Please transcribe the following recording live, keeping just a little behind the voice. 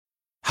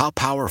How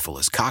powerful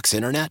is Cox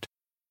Internet?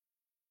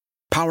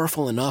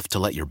 Powerful enough to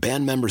let your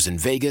band members in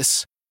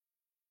Vegas,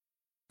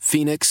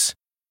 Phoenix,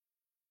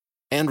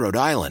 and Rhode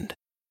Island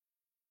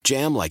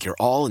jam like you're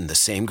all in the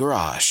same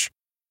garage.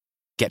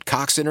 Get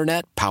Cox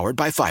Internet powered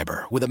by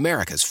fiber with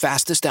America's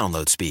fastest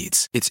download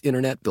speeds. It's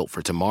internet built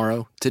for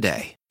tomorrow,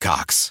 today.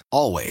 Cox,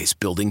 always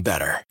building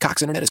better.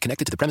 Cox Internet is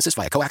connected to the premises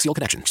via coaxial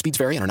connection. Speeds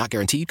vary and are not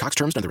guaranteed. Cox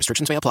terms and other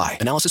restrictions may apply.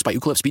 Analysis by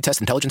Ookla Speed Test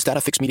Intelligence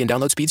Data. Fixed median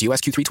download speeds. US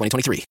Q3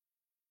 2023.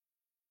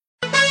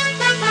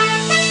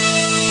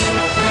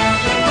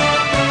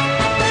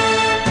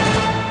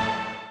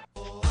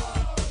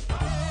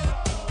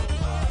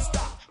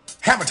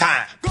 Hammer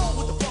time.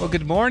 Well,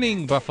 good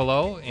morning,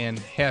 Buffalo, and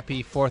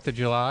happy 4th of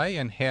July,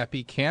 and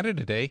happy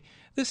Canada Day.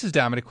 This is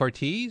Domenic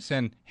Cortese,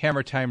 and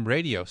Hammer Time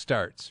Radio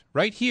starts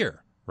right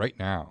here, right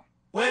now.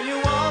 When you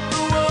want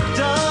the work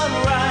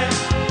done right,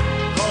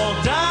 call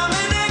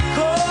Domenic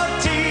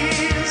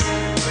Cortese.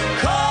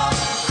 Call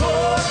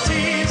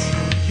Cortese,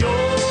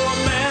 your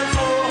man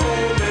for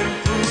home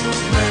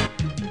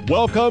improvement.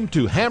 Welcome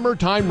to Hammer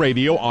Time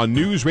Radio on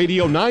News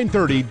Radio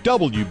 930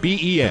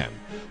 WBEN.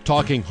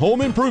 Talking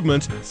home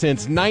improvements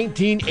since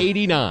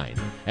 1989.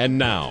 And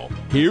now,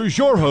 here's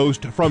your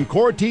host from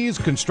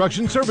Cortese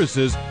Construction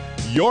Services,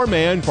 your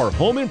man for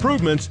home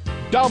improvements,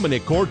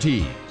 Domenic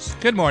Cortese.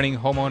 Good morning,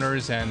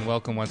 homeowners, and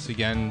welcome once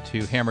again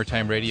to Hammer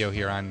Time Radio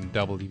here on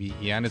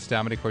WBEN. It's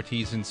Domenic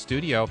Cortese in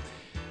studio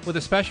with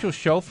a special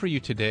show for you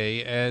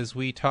today as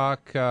we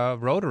talk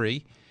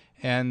Rotary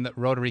and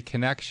Rotary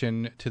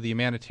connection to the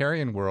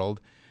humanitarian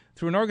world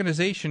through an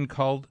organization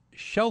called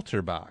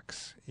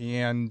Shelterbox.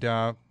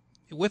 And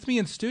with me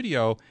in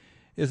studio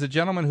is a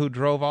gentleman who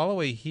drove all the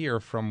way here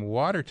from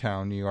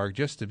Watertown, New York,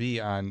 just to be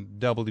on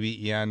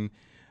WBEN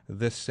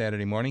this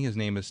Saturday morning. His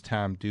name is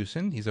Tom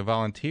Dewson. He's a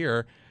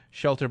volunteer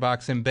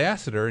Shelterbox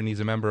ambassador, and he's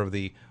a member of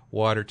the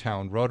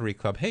Watertown Rotary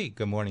Club. Hey,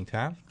 good morning,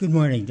 Tom. Good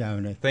morning,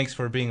 Dominic. Thanks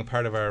for being a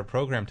part of our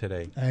program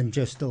today. I'm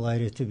just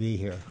delighted to be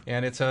here.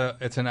 And it's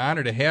an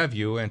honor to have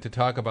you and to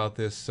talk about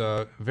this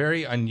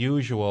very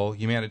unusual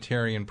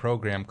humanitarian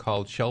program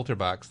called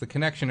Shelterbox. The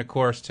connection, of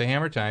course, to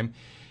Hammer Time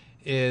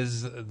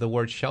is the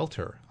word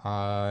shelter.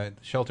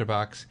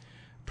 Shelterbox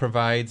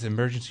provides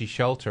emergency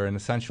shelter and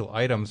essential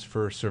items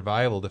for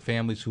survival to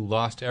families who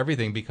lost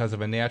everything because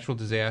of a natural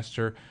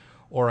disaster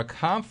or a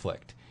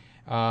conflict.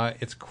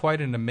 It's quite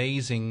an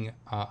amazing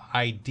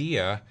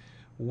idea.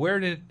 Where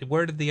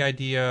did the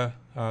idea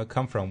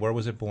come from? Where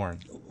was it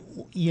born?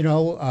 You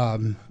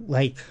know,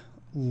 like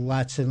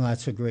lots and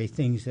lots of great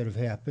things that have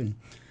happened,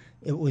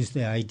 it was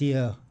the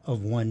idea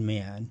of one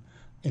man,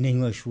 an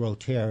English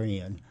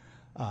Rotarian,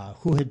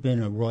 who had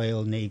been a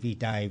Royal Navy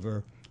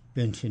diver,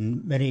 been to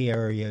many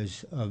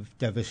areas of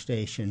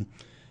devastation,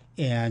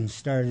 and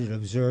started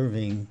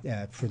observing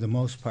that, for the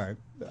most part,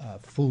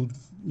 food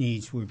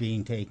needs were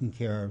being taken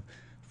care of,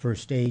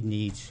 first aid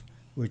needs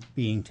were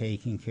being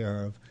taken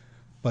care of,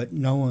 but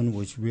no one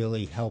was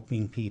really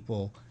helping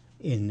people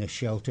in the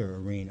shelter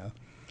arena.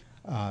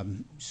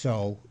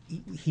 So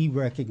he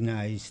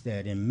recognized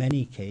that in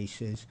many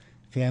cases,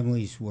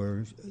 families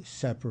were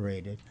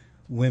separated.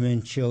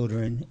 Women,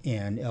 children,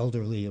 and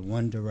elderly in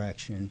one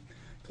direction,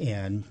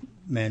 and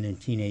men and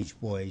teenage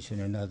boys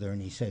in another.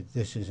 And he said,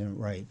 this isn't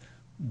right.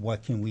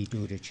 What can we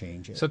do to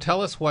change it? So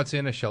tell us what's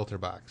in a shelter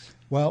box.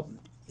 Well,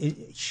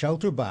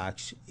 shelter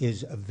box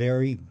is a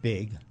very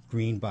big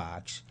green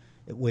box.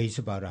 It weighs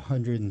about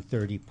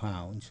 130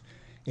 pounds.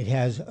 It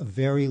has a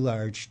very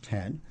large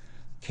tent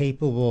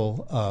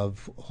capable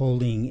of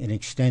holding an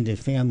extended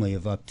family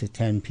of up to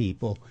 10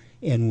 people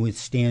and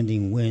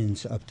withstanding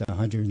winds up to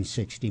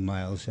 160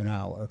 miles an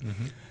hour.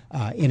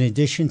 Mm-hmm. In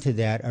addition to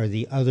that are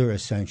the other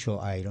essential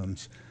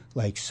items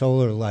like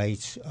solar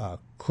lights,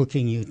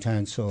 cooking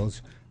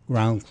utensils,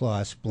 ground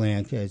cloths,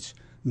 blankets,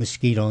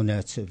 mosquito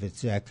nets if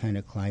it's that kind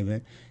of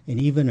climate, and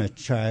even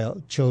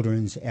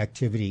children's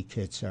activity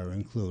kits are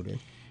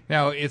included.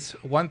 Now, it's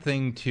one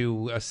thing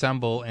to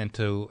assemble and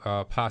to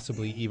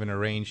possibly even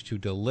arrange to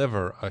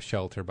deliver a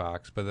shelter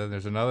box, but then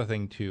there's another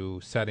thing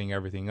to setting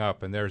everything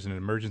up, and there's an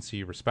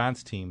emergency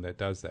response team that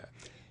does that.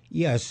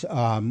 Yes,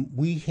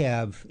 we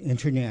have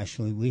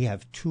internationally, we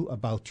have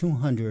about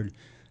 200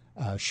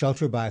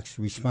 shelter box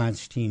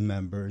response team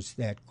members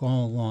that go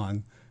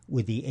along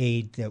with the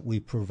aid that we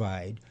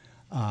provide.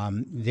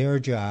 Their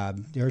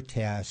job, their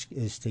task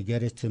is to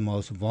get it to the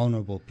most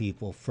vulnerable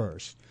people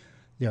first.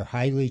 They're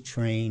highly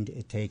trained.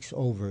 It takes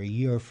over a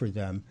year for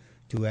them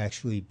to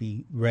actually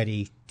be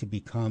ready to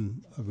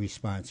become a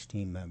response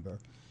team member.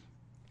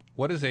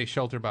 What does a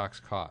shelter box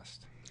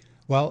cost?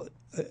 Well,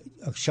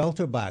 a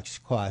shelter box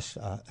costs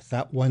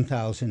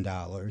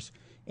 $1,000,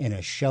 and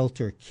a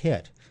shelter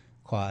kit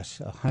costs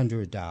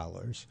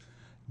 $100.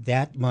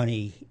 That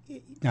money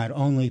not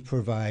only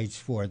provides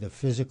for the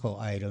physical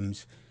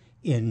items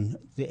in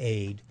the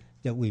aid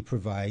that we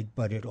provide,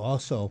 but it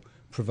also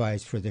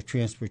provides for the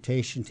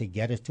transportation to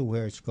get it to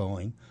where it's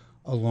going,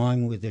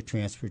 along with the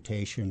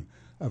transportation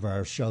of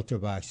our shelter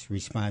box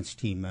response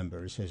team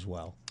members as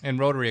well. And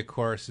Rotary, of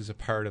course, is a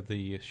part of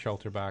the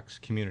shelter box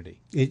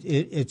community.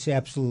 It's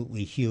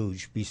absolutely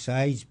huge.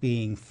 Besides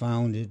being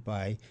founded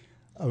by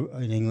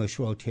an English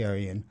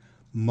Rotarian,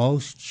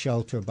 most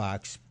shelter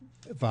box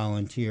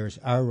volunteers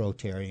are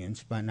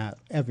Rotarians, but not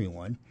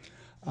everyone.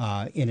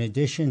 In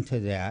addition to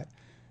that,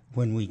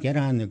 when we get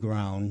on the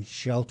ground,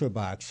 shelter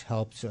box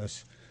helps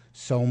us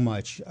so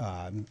much,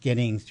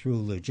 getting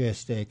through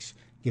logistics,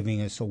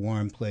 giving us a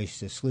warm place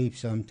to sleep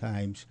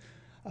sometimes,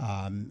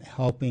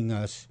 helping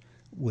us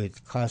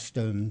with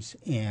customs,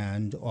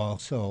 and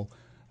also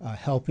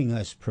helping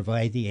us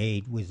provide the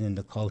aid within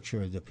the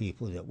culture of the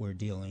people that we're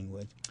dealing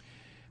with.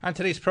 On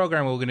today's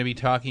program, we're going to be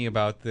talking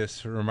about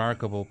this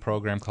remarkable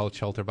program called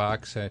Shelter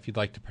Box. If you'd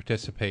like to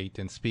participate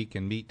and speak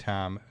and meet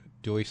Tom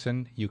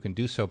Duyson, you can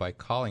do so by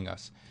calling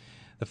us.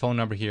 The phone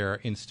number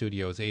here in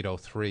studio is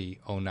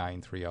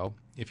 803-0930.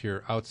 If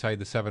you're outside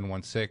the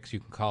 716, you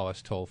can call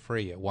us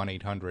toll-free at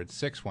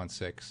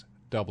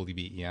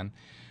 1-800-616-WBEN.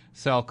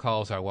 Cell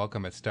calls are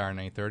welcome at star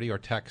 930 or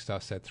text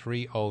us at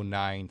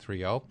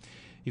 30930.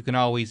 You can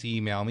always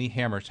email me,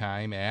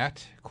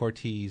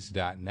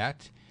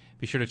 hammertime@cortese.net.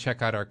 Be sure to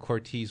check out our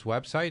Cortese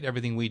website.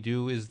 Everything we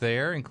do is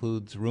there,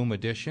 includes room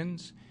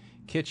additions,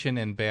 kitchen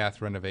and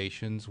bath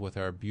renovations with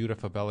our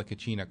beautiful Bella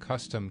Cucina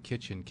custom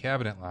kitchen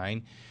cabinet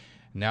line,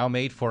 now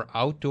made for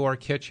outdoor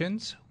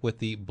kitchens with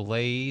the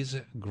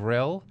Blaze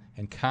grill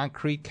and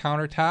concrete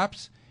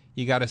countertops.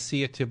 You got to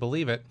see it to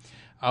believe it.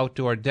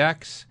 Outdoor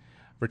decks,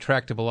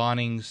 retractable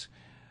awnings,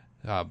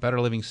 better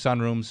living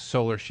sunrooms,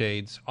 solar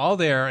shades, all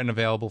there and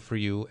available for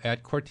you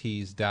at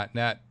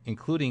Cortese.net,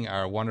 including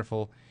our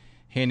wonderful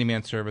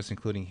handyman service,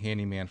 including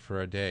Handyman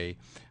for a Day.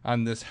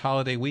 On this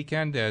holiday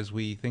weekend, as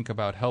we think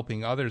about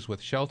helping others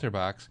with Shelter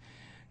Box,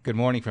 good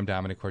morning from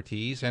Domenic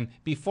Cortese. And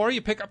before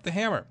you pick up the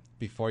hammer,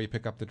 before you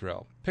pick up the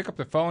drill, pick up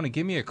the phone and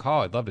give me a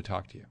call. I'd love to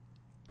talk to you.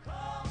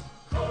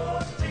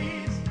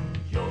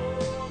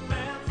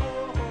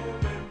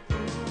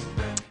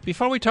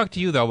 Before we talk to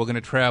you, though, we're going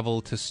to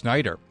travel to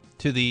Snyder,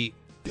 to the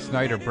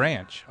Snyder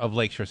branch of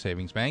Lakeshore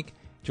Savings Bank.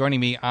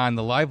 Joining me on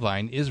the live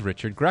line is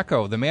Richard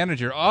Greco, the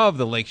manager of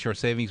the Lakeshore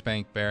Savings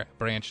Bank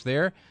branch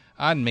there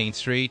on Main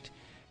Street.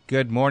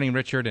 Good morning,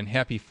 Richard, and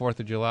happy 4th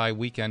of July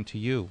weekend to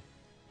you.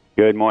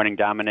 Good morning,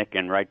 Dominic,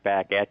 and right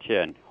back at you,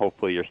 and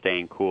hopefully you're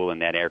staying cool in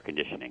that air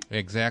conditioning.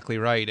 Exactly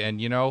right.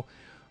 And, you know,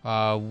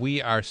 we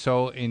are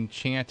so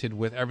enchanted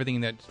with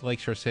everything that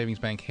Lakeshore Savings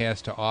Bank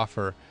has to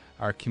offer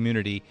our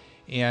community.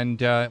 And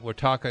we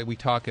talk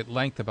at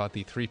length about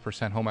the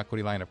 3% home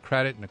equity line of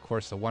credit and, of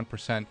course, the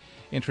 1%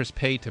 interest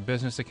paid to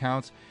business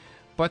accounts.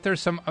 But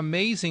there's some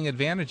amazing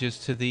advantages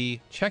to the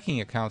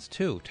checking accounts,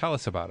 too. Tell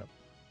us about them.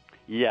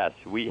 Yes,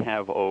 we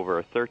have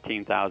over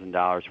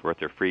 $13,000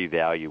 worth of free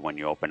value when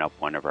you open up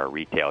one of our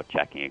retail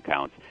checking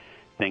accounts.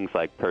 Things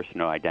like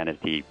personal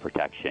identity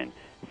protection,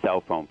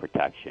 cell phone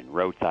protection,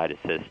 roadside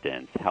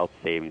assistance, health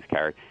savings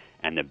card.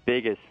 And the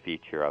biggest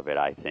feature of it,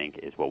 I think,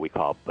 is what we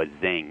call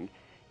Bazing.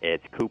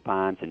 It's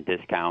coupons and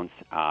discounts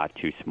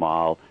to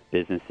small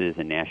businesses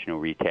and national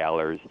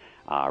retailers,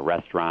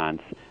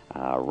 restaurants,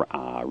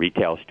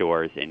 retail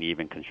stores, and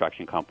even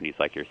construction companies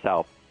like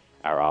yourself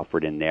are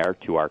offered in there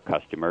to our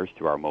customers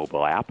through our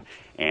mobile app.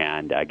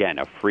 And, again,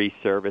 a free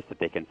service that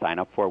they can sign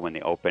up for when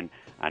they open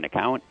an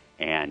account,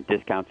 and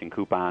discounts and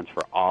coupons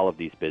for all of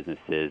these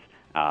businesses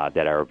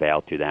that are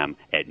available to them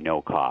at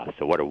no cost.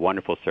 So what a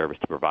wonderful service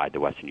to provide the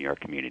Western New York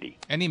community.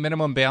 Any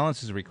minimum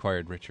balance is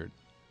required, Richard?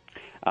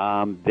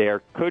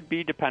 There could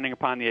be, depending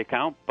upon the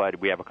account, but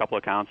we have a couple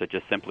of accounts that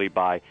just simply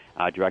by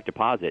direct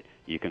deposit,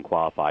 you can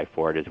qualify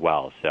for it as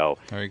well. So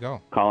there you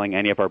go. Calling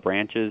any of our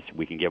branches,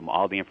 we can give them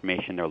all the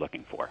information they're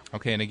looking for.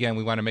 Okay, and again,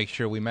 we want to make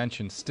sure we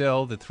mention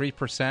still the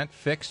 3%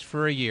 fixed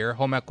for a year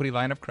home equity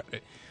line of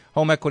credit.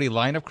 Home equity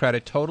line of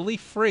credit, totally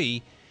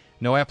free,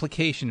 no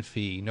application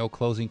fee, no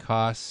closing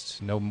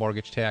costs, no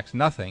mortgage tax,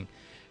 nothing.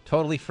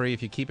 Totally free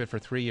if you keep it for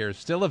 3 years.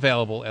 Still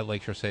available at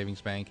Lakeshore Savings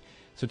Bank.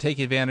 So take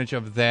advantage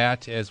of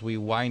that as we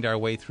wind our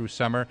way through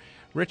summer.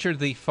 Richard,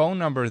 the phone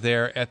number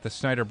there at the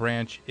Snyder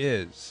branch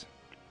is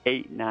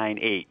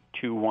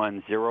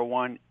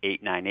 898-2101,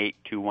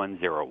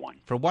 898-2101.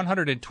 For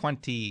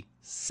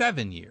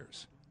 127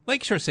 years,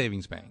 Lakeshore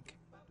Savings Bank,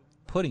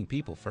 putting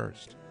people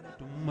first.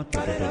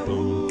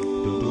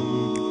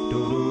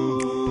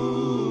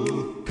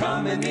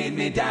 Come and meet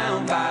me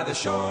down by the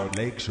shore.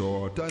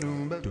 Lakeshore.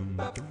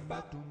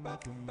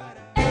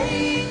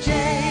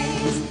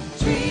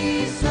 AJ's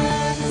Tree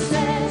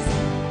Services.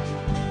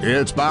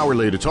 It's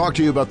Bowerly to talk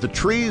to you about the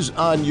trees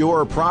on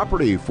your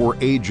property for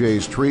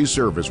AJ's Tree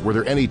Service. Were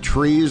there any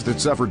trees that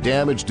suffered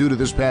damage due to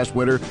this past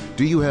winter?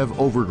 Do you have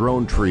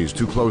overgrown trees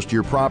too close to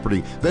your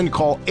property? Then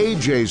call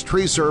AJ's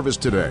Tree Service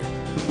today.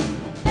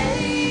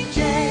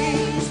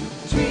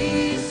 AJ's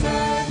Tree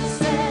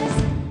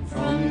Services.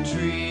 From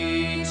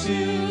tree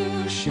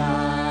to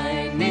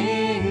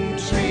shining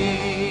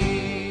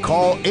tree.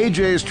 Call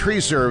AJ's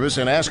Tree Service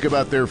and ask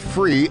about their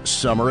free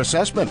summer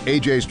assessment.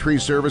 AJ's Tree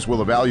Service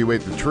will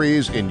evaluate the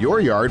trees in your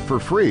yard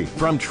for free.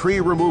 From tree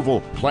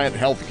removal, plant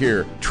health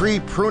care, tree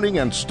pruning,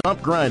 and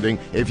stump grinding.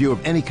 If you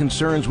have any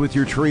concerns with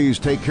your trees,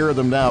 take care of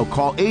them now.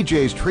 Call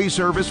AJ's Tree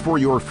Service for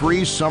your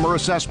free summer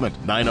assessment.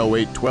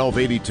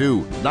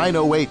 908-1282.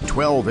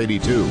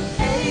 908-1282.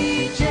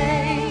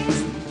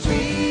 AJ's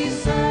Tree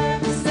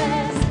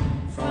Services,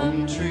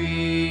 from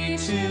tree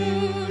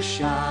to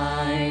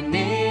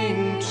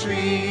shining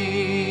tree.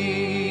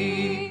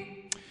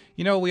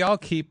 You know, we all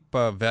keep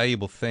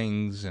valuable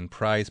things and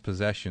prized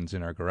possessions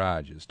in our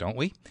garages, don't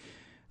we?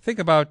 Think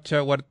about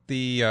what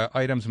the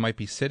items might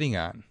be sitting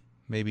on.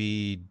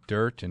 Maybe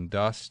dirt and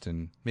dust,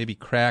 and maybe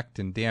cracked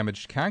and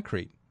damaged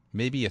concrete.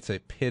 Maybe it's a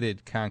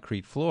pitted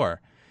concrete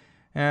floor.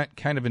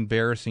 Kind of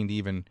embarrassing to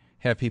even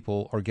have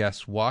people or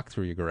guests walk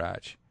through your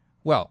garage.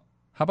 Well,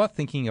 how about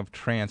thinking of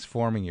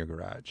transforming your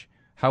garage?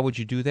 How would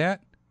you do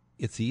that?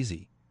 It's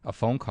easy. A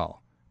phone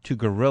call to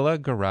Gorilla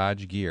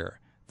Garage Gear,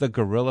 the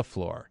Gorilla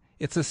Floor.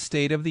 It's a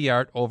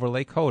state-of-the-art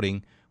overlay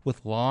coating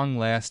with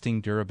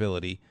long-lasting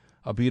durability,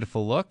 a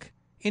beautiful look,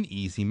 and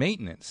easy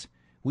maintenance.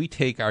 We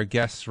take our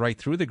guests right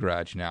through the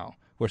garage now.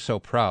 We're so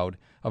proud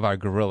of our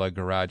Gorilla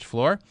Garage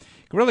Floor.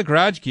 Gorilla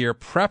Garage Gear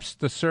preps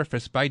the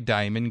surface by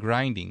diamond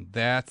grinding.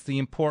 That's the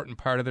important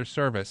part of their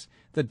service,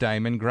 the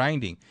diamond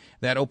grinding.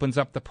 That opens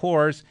up the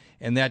pores,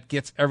 and that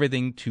gets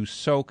everything to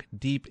soak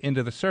deep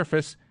into the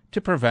surface to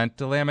prevent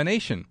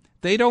delamination.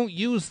 They don't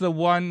use the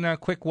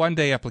quick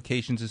one-day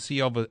applications you see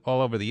all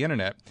over the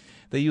internet.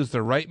 They use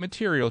the right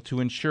material to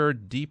ensure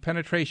deep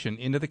penetration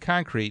into the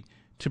concrete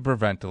to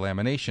prevent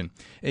delamination.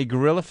 A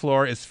Gorilla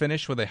Floor is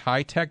finished with a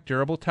high-tech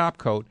durable top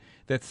coat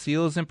that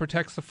seals and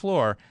protects the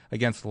floor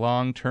against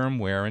long-term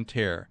wear and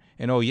tear.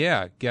 And oh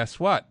yeah, guess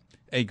what?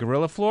 A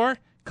Gorilla Floor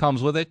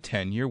comes with a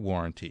 10-year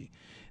warranty.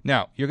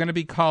 Now, you're going to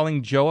be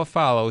calling Joe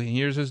Afalo.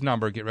 Here's his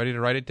number. Get ready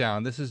to write it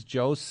down. This is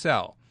Joe's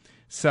cell,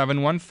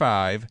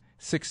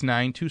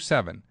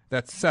 715-6927.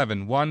 That's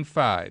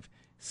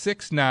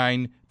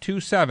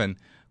 715-6927.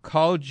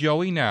 Call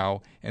Joey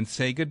now and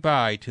say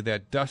goodbye to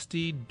that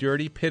dusty,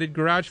 dirty, pitted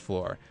garage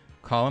floor.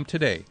 Call him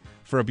today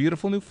for a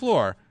beautiful new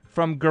floor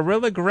from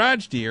Gorilla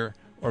Garage Gear,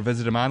 or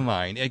visit him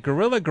online at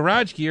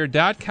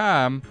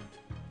GorillaGarageGear.com.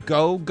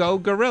 Go, go,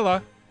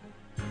 Gorilla.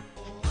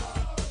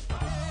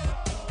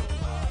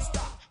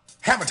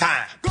 Hammer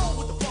time.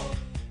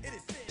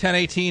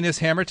 10:18 is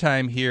Hammer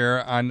Time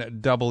here on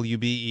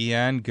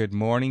WBEN. Good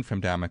morning from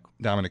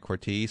Domenic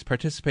Cortese.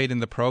 Participate in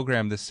the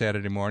program this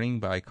Saturday morning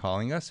by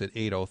calling us at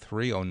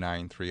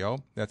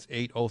 803-0930. That's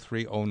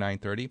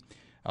 803-0930.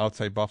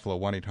 Outside Buffalo,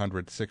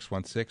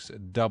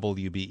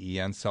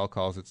 1-800-616-WBEN. Cell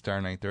calls at star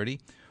 930.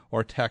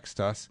 Or text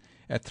us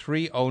at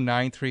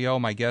 30930.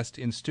 My guest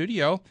in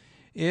studio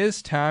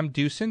is Tom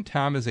Dewson.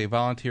 Tom is a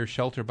volunteer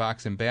shelter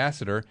box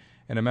ambassador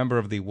and a member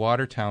of the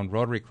Watertown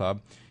Rotary Club.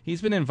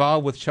 He's been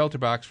involved with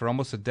Shelterbox for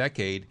almost a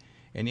decade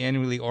and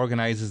annually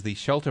organizes the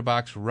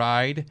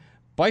Shelterbox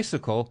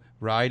Bicycle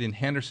Ride in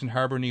Henderson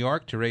Harbor, New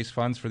York, to raise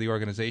funds for the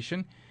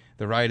organization.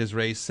 The ride has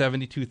raised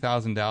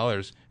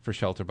 $72,000 for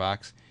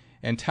Shelterbox,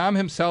 and Tom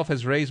himself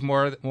has raised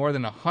more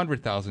than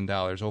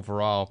 $100,000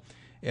 overall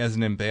as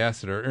an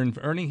ambassador,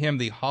 earning him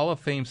the Hall of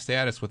Fame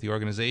status with the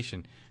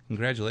organization.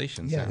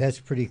 Congratulations. Yeah, that's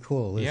pretty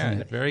cool, isn't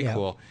it? Very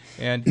cool.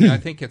 And I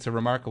think it's a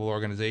remarkable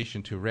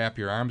organization to wrap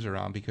your arms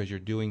around because you're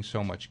doing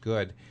so much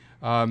good.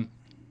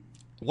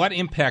 What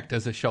impact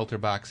does a shelter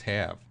box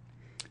have?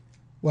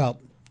 Well,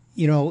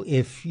 you know,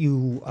 if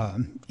you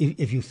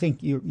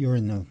think you're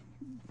in the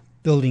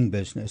building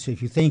business,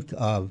 if you think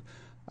of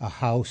a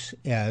house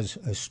as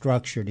a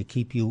structure to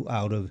keep you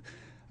out of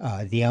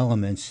the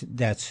elements,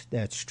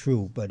 that's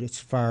true, but it's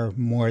far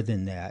more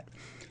than that.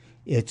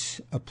 It's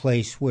a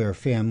place where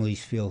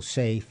families feel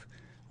safe,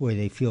 where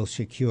they feel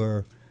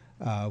secure,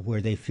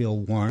 where they feel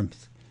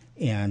warmth,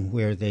 and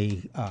where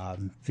they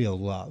feel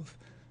love.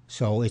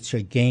 So it's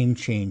a game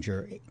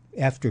changer.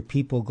 After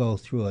people go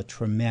through a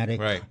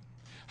traumatic... Right.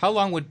 How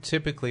long would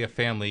typically a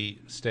family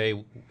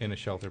stay in a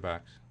shelter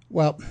box?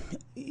 Well,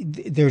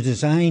 they're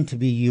designed to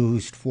be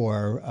used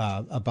for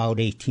about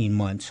 18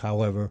 months.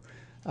 However,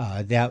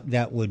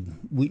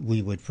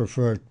 we would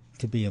prefer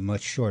to be a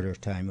much shorter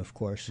time, of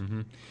course.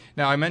 Mm-hmm.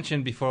 Now, I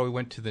mentioned before we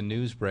went to the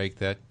news break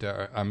the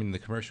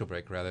commercial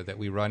break, rather, that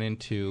we run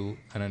into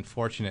an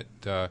unfortunate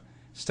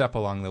step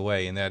along the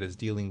way, and that is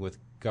dealing with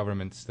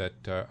governments that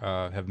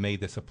have made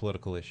this a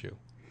political issue.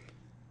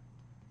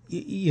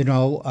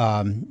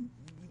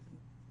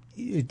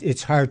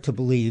 It's hard to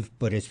believe,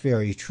 but it's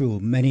very true.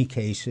 In many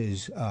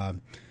cases,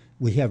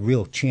 we have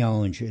real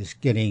challenges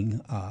getting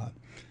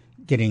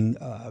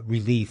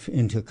relief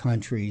into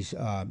countries.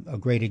 A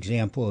great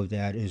example of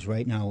that is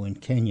right now in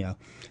Kenya,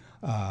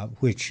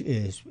 which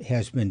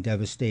has been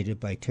devastated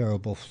by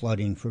terrible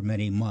flooding for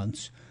many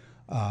months.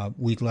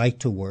 We'd like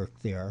to work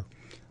there,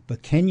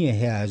 but Kenya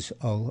has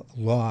a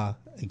law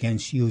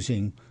against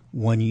using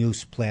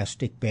one-use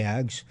plastic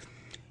bags,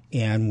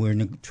 and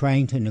we're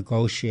trying to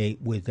negotiate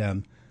with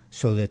them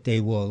so that they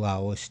will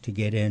allow us to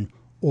get in,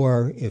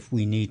 or if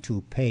we need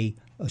to pay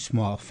a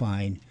small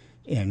fine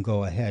and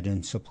go ahead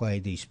and supply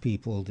these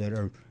people that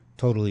are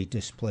totally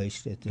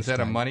displaced at this time. Is that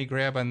a money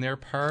grab on their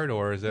part,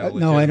 or is that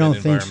no, I don't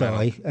think so.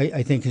 environmental?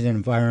 I think it's an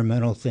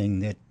environmental thing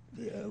that,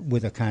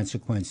 with a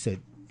consequence that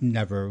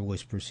never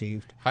was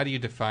perceived. How do you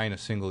define a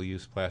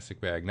single-use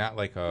plastic bag? Not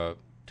like a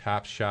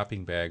Topps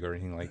shopping bag or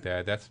anything like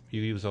that. That's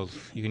you use those.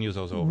 You can use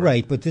those over.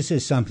 Right, but this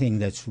is something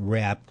that's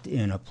wrapped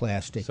in a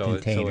plastic So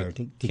container it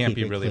to can't keep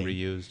be it really clean.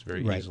 reused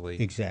very Right,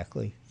 easily.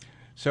 Exactly.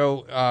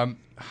 So,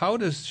 how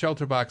does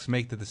Shelterbox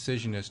make the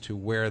decision as to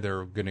where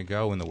they're going to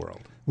go in the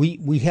world?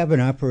 We have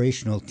an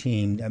operational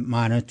team that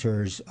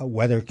monitors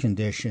weather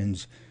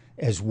conditions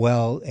as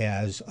well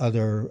as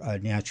other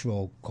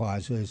natural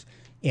causes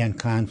and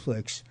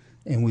conflicts,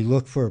 and we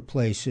look for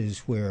places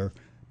where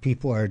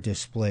people are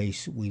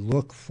displaced. We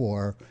look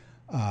for,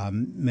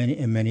 in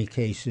many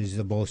cases,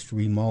 the most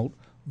remote,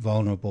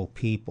 vulnerable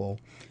people,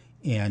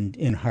 and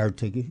in hard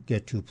to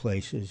get to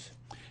places.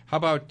 How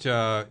about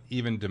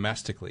even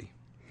domestically?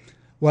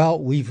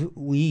 Well,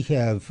 we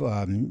have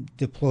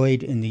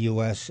deployed in the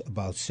U.S.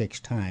 about 6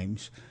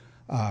 times.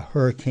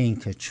 Hurricane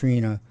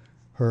Katrina,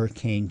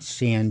 Hurricane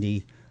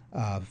Sandy,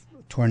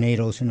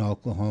 tornadoes in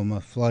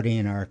Oklahoma, flooding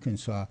in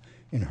Arkansas,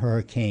 and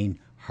Hurricane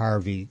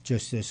Harvey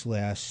just this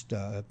last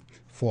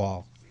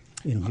fall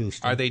in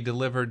Houston. Are they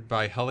delivered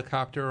by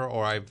helicopter,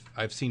 or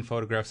I've seen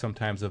photographs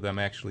sometimes of them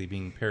actually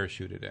being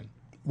parachuted in?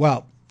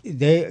 Well,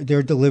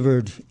 they're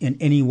delivered in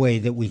any way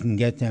that we can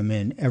get them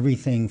in,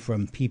 everything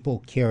from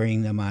people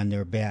carrying them on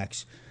their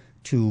backs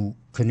to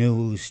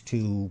canoes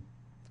to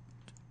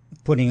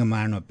putting them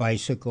on a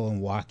bicycle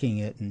and walking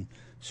it and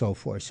so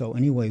forth. So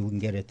any way we can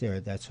get it there,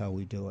 that's how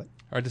we do it.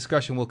 Our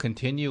discussion will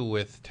continue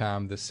with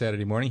Tom this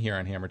Saturday morning here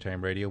on Hammer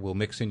Time Radio. We'll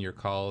mix in your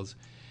calls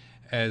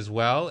as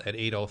well at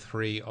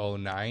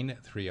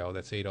 803-0930.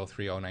 That's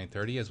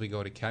 803-0930 as we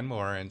go to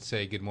Kenmore and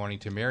say good morning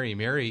to Mary.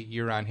 Mary,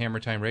 you're on Hammer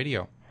Time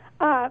Radio.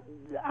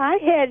 I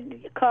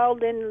had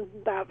called in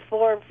about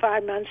 4 or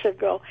 5 months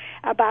ago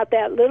about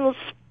that little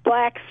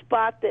black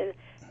spot that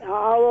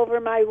all over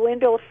my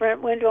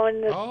front window.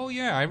 Oh,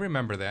 yeah, I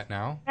remember that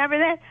now. Remember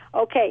that?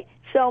 Okay,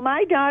 so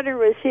my daughter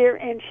was here,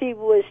 and she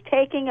was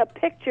taking a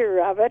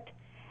picture of it,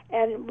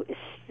 and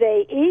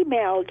they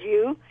emailed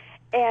you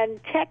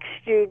and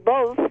texted you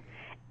both,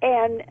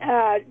 and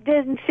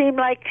didn't seem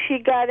like she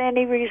got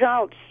any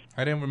results.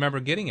 I didn't remember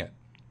getting it.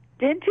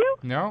 Didn't you?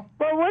 No.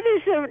 Well, what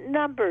is the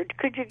number?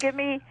 Could you give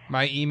me?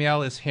 My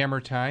email is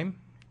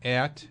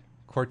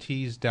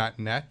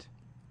hammertime@cortese.net.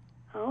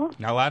 Oh.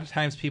 Now, a lot of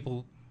times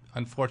people,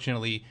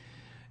 unfortunately,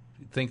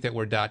 think that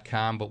we're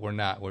 .com, but we're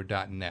not. We're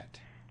 .net.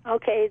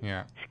 Okay.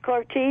 Yeah.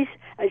 Cortese,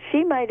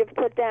 she might have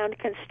put down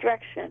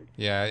construction.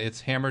 Yeah,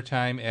 it's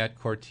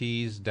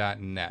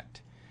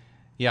hammertime@cortese.net.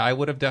 Yeah, I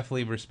would have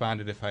definitely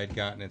responded if I had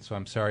gotten it, so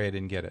I'm sorry I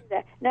didn't get it.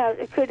 Now,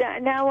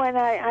 when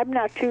I'm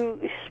not too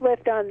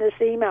swift on this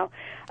email,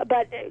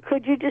 but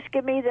could you just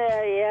give me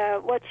the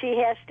what she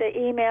has to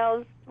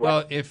email?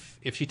 Well,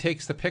 if she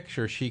takes the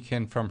picture, she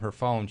can, from her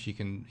phone, she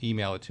can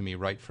email it to me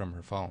right from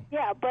her phone.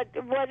 Yeah, but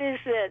what is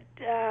it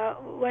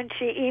when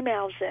she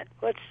emails it?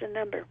 What's the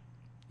number?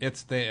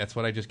 That's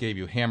what I just gave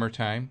you.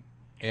 Hammertime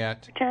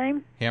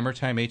Hammertime,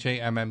 HammerTime,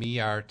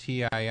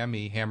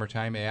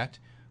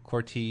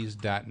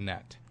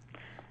 hammertime@cortese.net.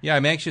 Yeah,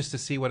 I'm anxious to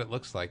see what it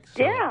looks like.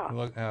 So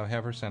yeah.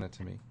 Have her send it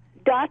to me.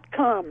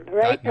 .com,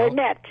 right? Or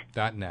net?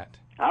 .net.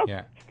 Oh,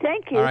 yeah.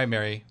 Thank you. All right,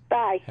 Mary.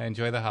 Bye.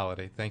 Enjoy the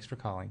holiday. Thanks for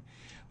calling.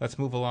 Let's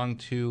move along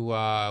to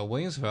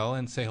Williamsville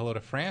and say hello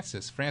to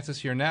Francis.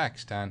 Francis, you're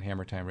next on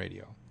Hammer Time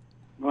Radio.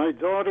 My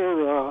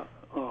daughter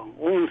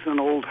owns an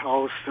old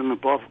house in the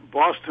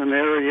Boston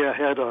area,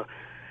 had a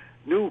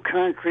new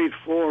concrete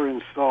floor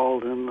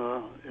installed in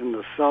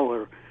the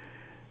cellar.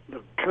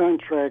 The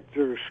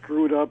contractor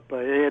screwed up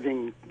by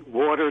adding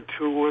water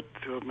to it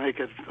to make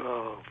it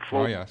flow.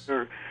 Oh, yes.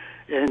 And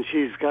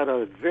she's got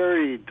a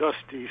very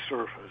dusty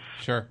surface.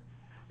 Sure.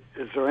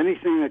 Is there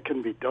anything that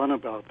can be done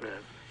about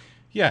that?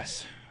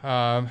 Yes.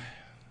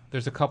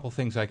 There's a couple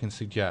things I can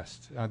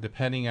suggest,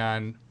 depending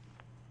on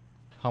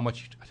how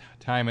much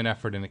time and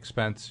effort and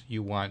expense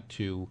you want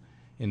to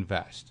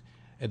invest.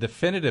 A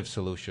definitive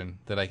solution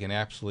that I can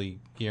absolutely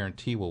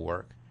guarantee will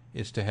work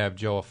is to have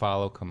Joe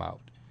Afalo come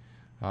out.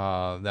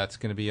 That's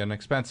going to be an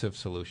expensive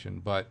solution,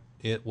 but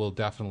it will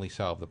definitely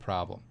solve the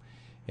problem.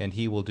 And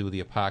he will do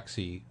the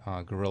epoxy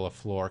Gorilla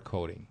floor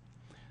coating,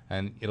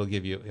 and he'll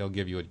give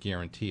you a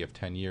guarantee of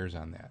 10 years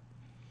on that.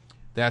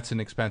 That's an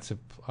expensive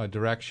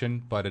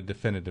direction, but a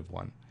definitive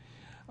one.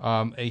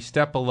 A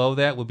step below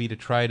that would be to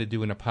try to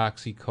do an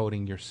epoxy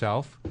coating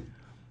yourself.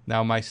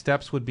 Now, my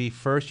steps would be,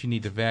 first, you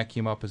need to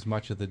vacuum up as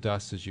much of the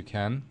dust as you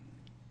can.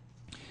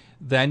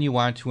 Then you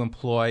want to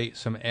employ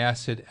some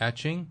acid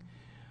etching.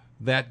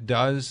 That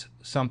does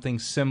something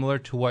similar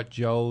to what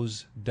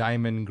Joe's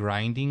diamond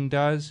grinding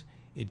does.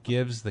 It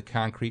gives the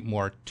concrete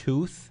more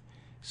tooth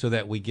so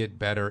that we get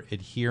better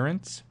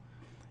adherence.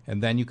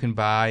 And then you can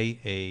buy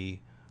an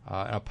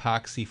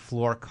epoxy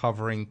floor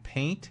covering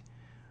paint.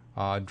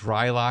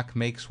 Drylock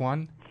makes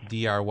one,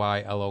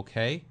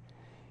 Drylock,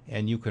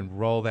 and you can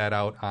roll that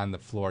out on the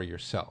floor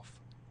yourself.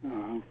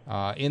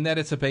 in that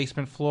it's a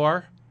basement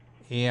floor,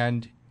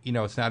 and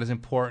it's not as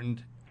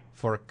important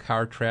for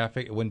car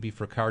traffic. It wouldn't be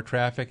for car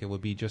traffic. It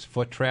would be just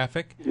foot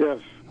traffic. Yes.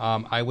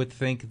 I would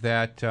think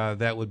that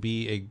that would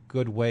be a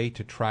good way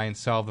to try and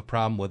solve the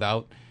problem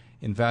without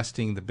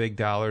investing the big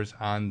dollars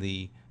on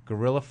the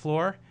gorilla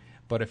floor.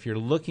 But if you're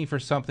looking for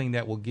something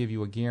that will give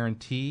you a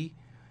guarantee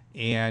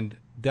and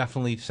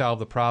definitely solve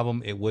the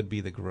problem, it would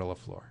be the gorilla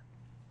floor.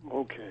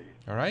 Okay.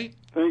 All right?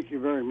 Thank you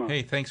very much.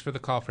 Hey, thanks for the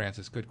call,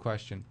 Francis. Good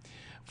question.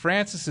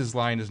 Francis's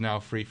line is now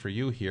free for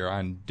you here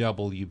on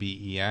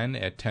WBEN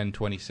at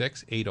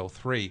 1026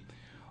 803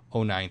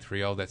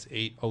 0930. That's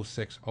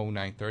 806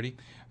 0930.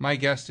 My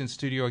guest in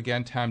studio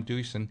again, Tom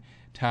Dewson.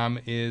 Tom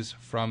is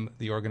from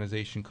the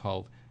organization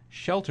called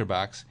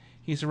Shelterbox.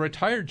 He's a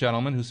retired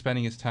gentleman who's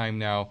spending his time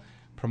now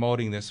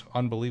promoting this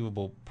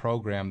unbelievable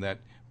program that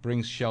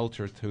brings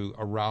shelter to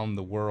around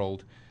the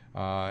world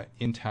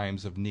in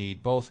times of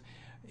need, both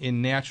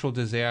in natural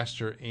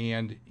disaster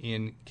and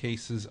in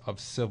cases of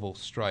civil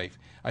strife.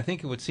 I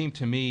think it would seem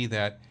to me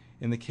that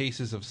in the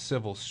cases of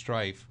civil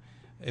strife,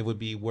 it would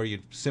be where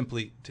you'd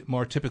simply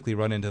more typically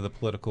run into the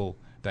political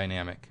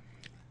dynamic.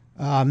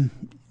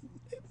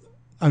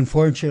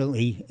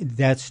 Unfortunately,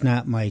 that's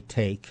not my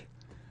take.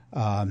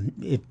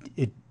 It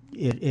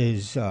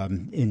is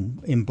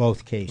in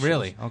both cases.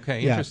 Really?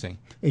 Okay, yeah. Interesting.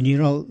 And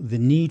the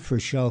need for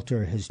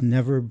shelter has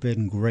never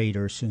been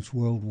greater since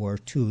World War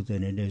II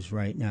than it is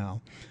right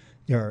now.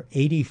 There are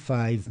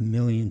 85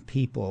 million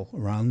people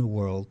around the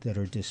world that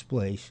are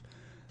displaced,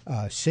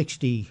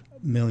 60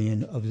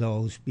 million of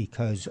those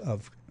because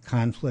of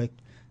conflict,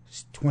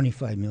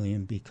 25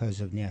 million because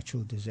of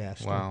natural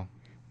disaster. Wow.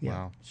 Yeah,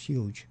 Wow. It's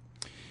huge.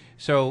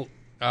 So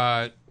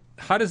how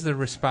does the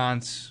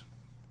response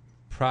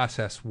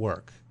process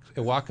work?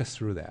 Walk us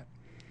through that.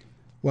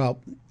 Well,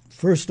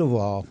 first of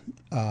all,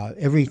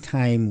 every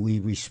time we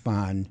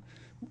respond,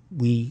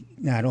 we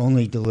not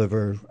only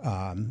deliver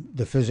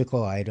the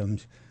physical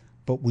items,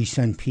 but we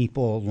send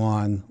people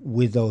along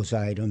with those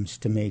items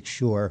to make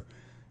sure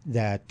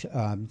that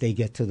they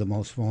get to the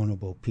most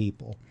vulnerable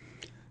people.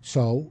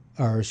 So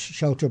our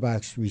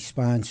Shelterbox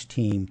response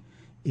team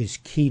is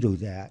key to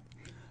that.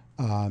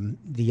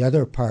 The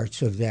other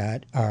parts of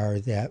that are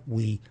that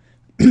we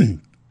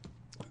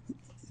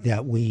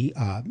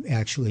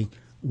actually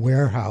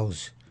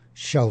warehouse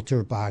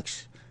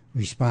Shelterbox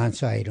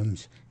response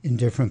items in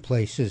different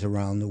places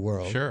around the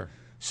world. Sure.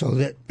 So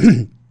that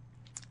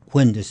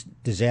when this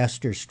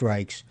disaster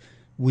strikes,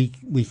 we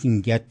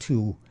can get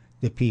to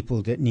the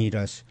people that need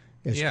us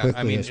as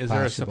quickly as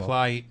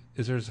possible.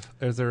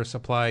 Is there a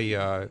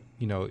supply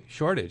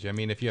shortage? I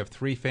mean, if you have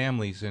 3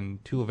 families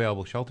and 2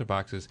 available shelter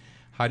boxes,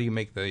 how do you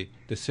make the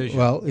decision?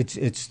 Well,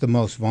 it's the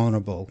most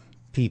vulnerable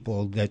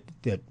people that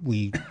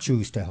we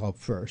choose to help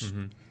first.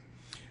 Mm-hmm.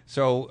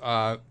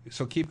 So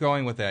keep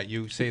going with that.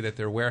 You say that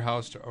they're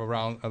warehoused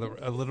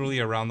literally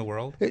around the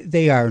world?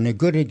 They are, and a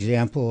good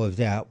example of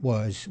that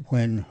was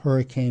when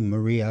Hurricane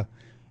Maria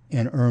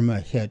and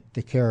Irma hit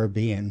the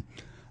Caribbean.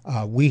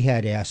 We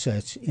had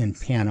assets in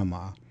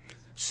Panama,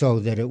 so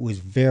that it was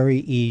very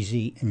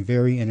easy and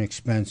very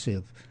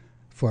inexpensive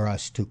for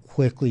us to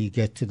quickly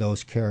get to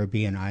those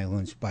Caribbean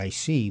islands by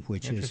sea,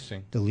 which is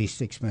the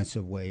least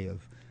expensive way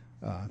of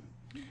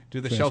Do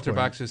the shelter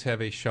boxes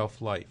have a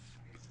shelf life?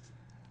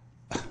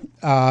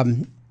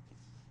 They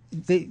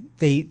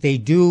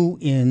do,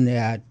 in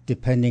that,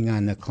 depending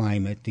on the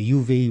climate. The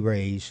UV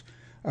rays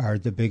are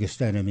the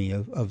biggest enemy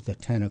of the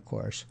tent, of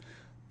course.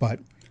 But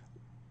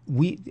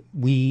we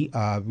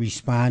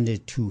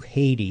responded to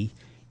Haiti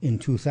in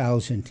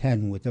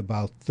 2010 with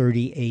about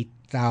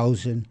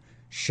 38,000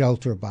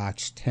 shelter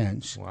box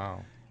tents.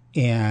 Wow.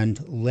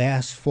 And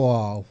last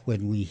fall,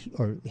 when we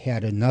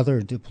had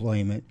another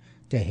deployment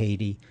to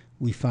Haiti,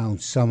 we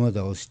found some of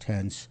those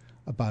tents,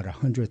 about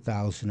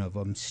 100,000 of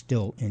them,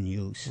 still in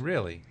use.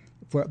 Really?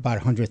 For about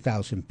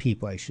 100,000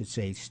 people, I should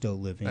say, still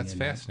living in That's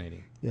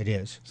fascinating. It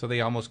is. So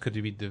they almost could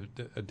be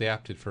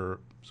adapted for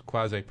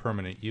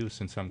quasi-permanent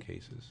use in some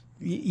cases.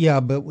 Yeah,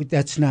 but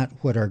that's not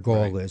what our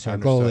goal is. Our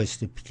goal is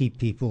to keep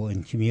people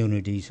in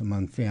communities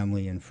among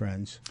family and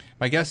friends.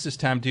 My guest is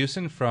Tom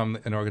Dewson from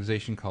an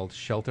organization called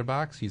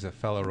Shelterbox. He's a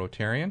fellow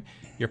Rotarian.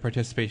 Your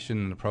participation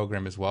in the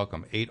program is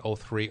welcome.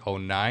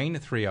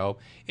 803-0930.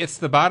 It's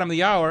the bottom of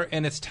the hour,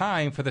 and it's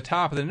time for the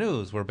top of the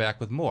news. We're back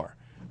with more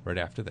right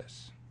after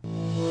this.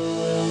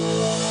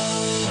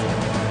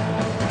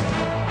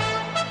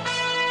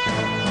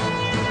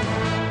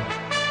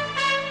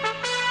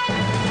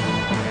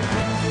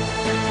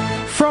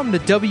 From the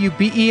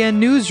WBEN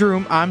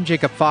Newsroom, I'm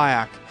Jacob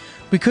Fyak.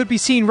 We could be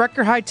seeing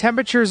record-high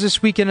temperatures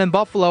this weekend in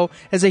Buffalo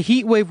as a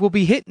heat wave will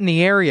be hitting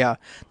the area.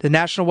 The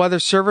National Weather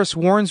Service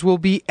warns we'll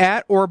be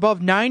at or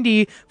above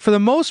 90 for the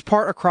most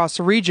part across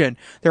the region.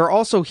 There are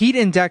also heat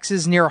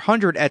indexes near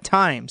 100 at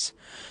times.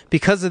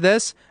 Because of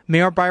this,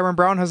 Mayor Byron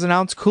Brown has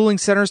announced cooling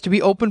centers to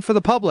be open for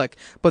the public,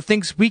 but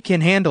thinks we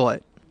can handle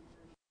it.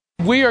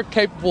 We are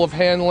capable of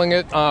handling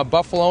it.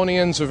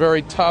 Buffalonians are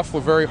very tough.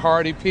 We're very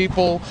hardy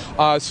people.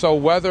 So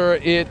whether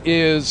it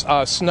is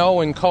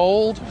snow and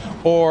cold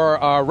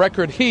or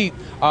record heat,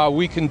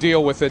 we can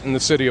deal with it in the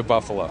city of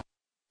Buffalo.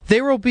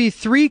 There will be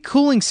 3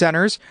 cooling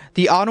centers.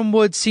 The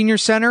Autumnwood Senior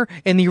Center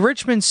and the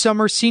Richmond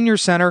Summer Senior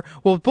Center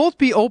will both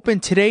be open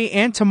today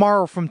and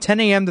tomorrow from 10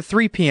 a.m. to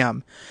 3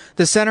 p.m.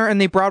 The center and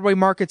the Broadway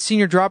Market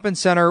Senior Drop-In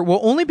Center will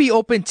only be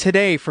open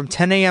today from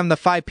 10 a.m. to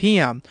 5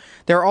 p.m.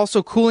 There are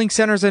also cooling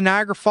centers in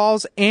Niagara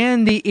Falls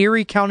and the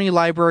Erie County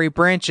Library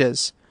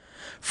branches.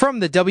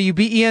 From the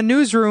WBEN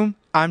Newsroom,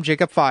 I'm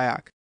Jacob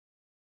Fyack.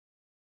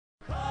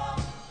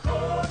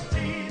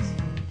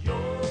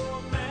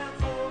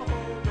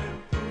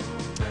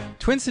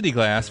 Twin City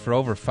Glass, for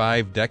over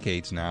 5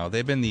 decades now,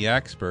 they've been the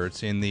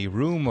experts in the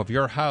room of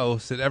your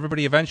house that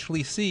everybody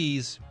eventually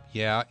sees.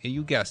 Yeah,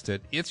 you guessed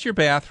it. It's your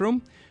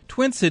bathroom.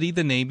 Twin City,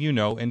 the name you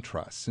know and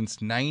trust.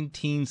 Since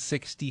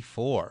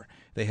 1964,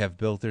 they have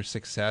built their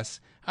success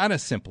on a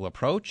simple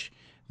approach.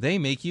 They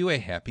make you a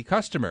happy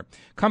customer.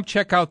 Come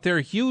check out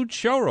their huge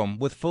showroom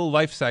with full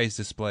life-size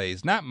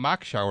displays, not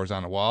mock showers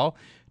on a wall.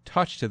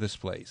 Touch the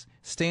displays.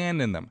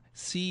 Stand in them.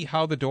 See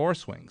how the door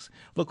swings.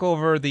 Look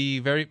over the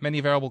very many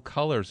variable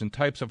colors and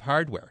types of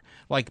hardware,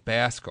 like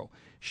Basco.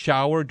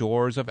 Shower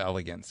doors of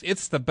elegance.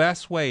 It's the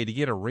best way to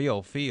get a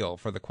real feel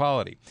for the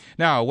quality.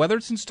 Now, whether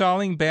it's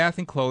installing bath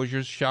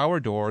enclosures, shower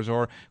doors,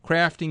 or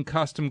crafting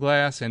custom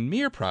glass and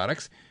mirror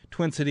products,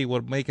 Twin City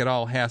will make it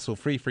all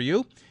hassle-free for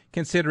you.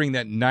 Considering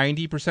that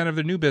 90% of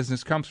their new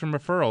business comes from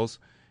referrals,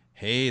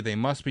 hey, they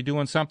must be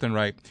doing something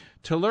right.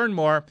 To learn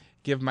more,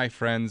 give my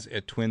friends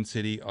at Twin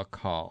City a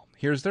call.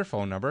 Here's their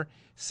phone number,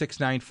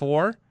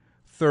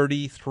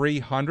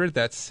 694-3300.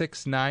 That's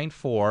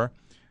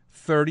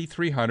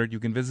 694-3300. You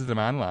can visit them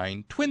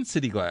online,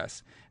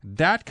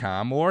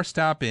 twincityglass.com, or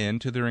stop in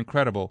to their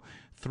incredible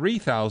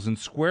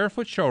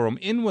 3,000-square-foot showroom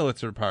in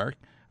Willitzer Park.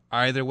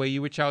 Either way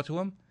you reach out to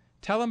them,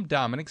 tell them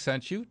Domenic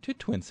sent you to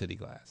Twin City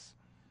Glass.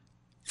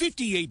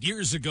 58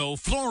 years ago,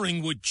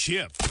 flooring would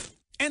chip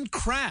and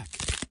crack.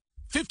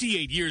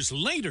 58 years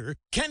later,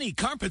 Kenny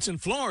Carpets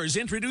and Floors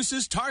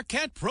introduces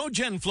Tarkett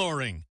ProGen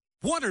flooring.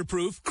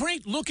 Waterproof,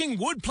 great-looking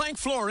wood plank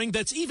flooring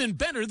that's even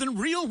better than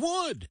real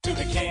wood. To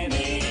the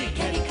Kenny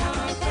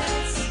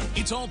Carpets.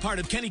 It's all part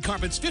of Kenny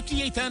Carpet's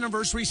 58th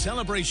anniversary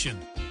celebration.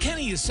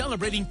 Kenny is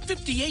celebrating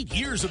 58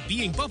 years of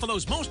being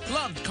Buffalo's most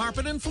loved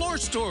carpet and floor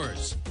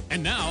stores.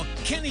 And now,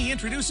 Kenny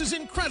introduces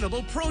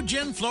incredible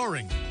ProGen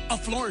flooring. A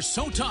floor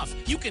so tough,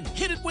 you can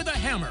hit it with a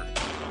hammer.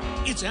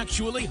 It's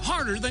actually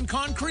harder than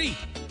concrete.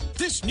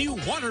 This new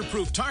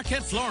waterproof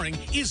Tarkett flooring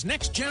is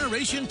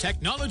next-generation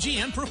technology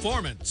and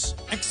performance.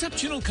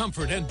 Exceptional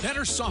comfort and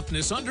better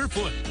softness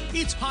underfoot.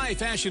 It's high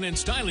fashion and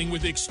styling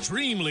with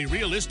extremely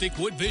realistic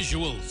wood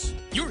visuals.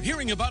 You're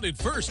hearing about it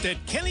first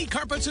at Kenny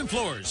Carpets and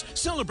Floors,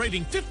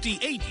 celebrating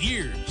 58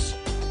 years.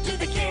 To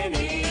the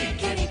Kenny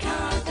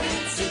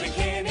Carpets. To the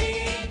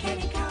Kenny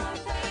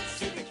Carpets.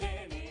 To the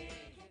Kenny.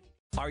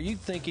 Are you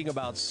thinking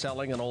about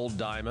selling an old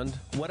diamond?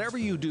 Whatever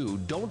you do,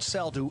 don't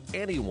sell to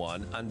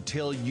anyone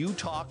until you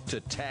talk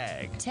to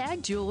TAG.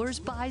 TAG Jewelers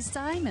buys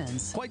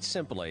diamonds. Quite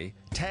simply,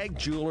 TAG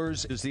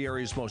Jewelers is the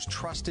area's most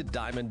trusted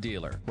diamond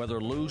dealer. Whether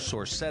loose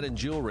or set in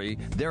jewelry,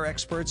 their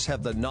experts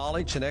have the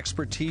knowledge and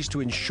expertise to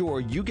ensure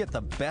you get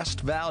the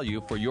best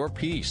value for your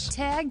piece.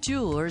 TAG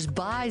Jewelers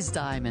buys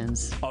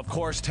diamonds. Of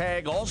course,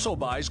 TAG also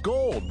buys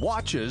gold,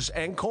 watches,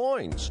 and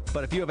coins.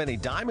 But if you have any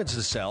diamonds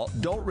to sell,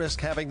 don't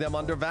risk having them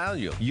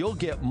undervalued. You'll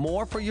get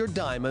more for your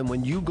diamond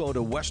when you go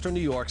to Western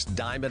New York's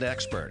Diamond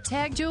Expert.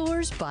 TAG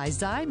Jewelers buys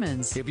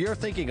diamonds. If you're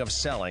thinking of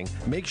selling,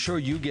 make sure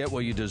you get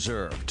what you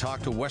deserve. Talk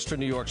to Western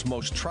New York's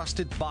most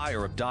trusted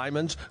buyer of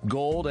diamonds,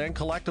 gold, and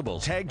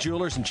collectibles. TAG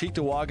Jewelers in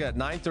Cheektowaga at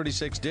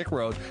 936 Dick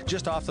Road,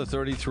 just off the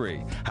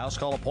 33. House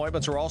call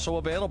appointments are also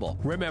available.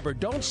 Remember,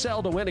 don't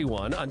sell to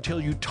anyone until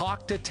you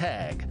talk to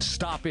TAG.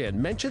 Stop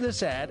in, mention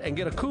this ad, and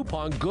get a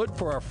coupon good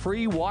for a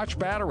free watch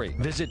battery.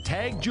 Visit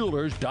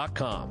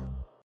tagjewelers.com.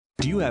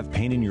 Do you have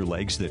pain in your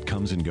legs that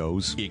comes and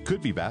goes? It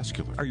could be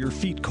vascular. Are your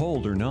feet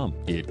cold or numb?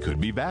 It could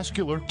be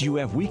vascular. Do you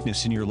have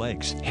weakness in your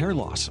legs, hair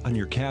loss on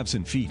your calves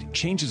and feet,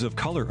 changes of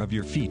color of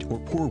your feet, or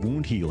poor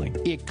wound healing?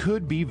 It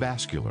could be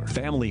vascular.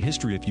 Family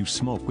history if you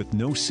smoke with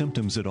no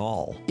symptoms at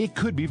all. It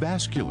could be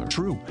vascular.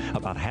 True.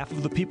 About half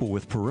of the people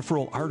with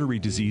peripheral artery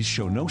disease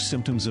show no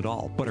symptoms at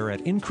all, but are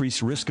at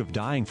increased risk of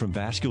dying from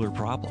vascular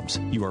problems.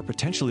 You are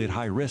potentially at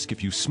high risk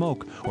if you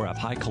smoke or have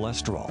high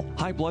cholesterol,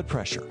 high blood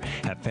pressure,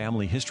 have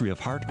family history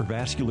of heart or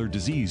vascular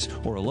disease,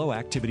 or a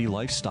low-activity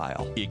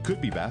lifestyle. It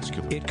could be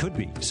vascular. It could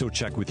be. So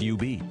check with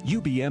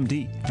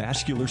UBMD,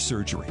 vascular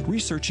surgery,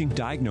 researching,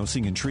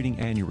 diagnosing, and treating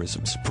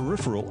aneurysms,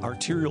 peripheral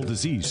arterial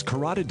disease,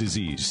 carotid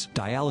disease,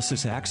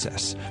 dialysis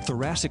access,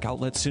 thoracic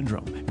outlet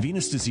syndrome,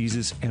 venous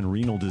diseases, and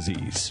renal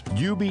disease.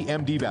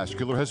 UBMD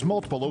Vascular has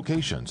multiple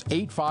locations.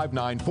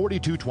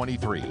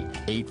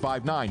 859-4223.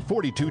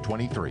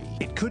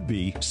 859-4223. It could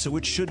be, so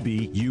it should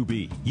be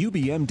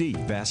UBMD,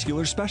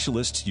 vascular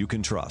specialists you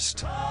can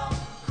trust.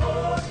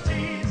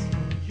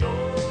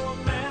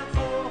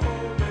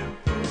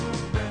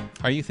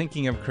 Are you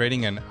thinking of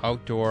creating an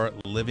outdoor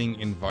living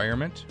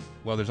environment?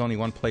 Well, there's only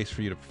one place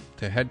for you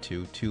to head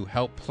to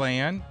help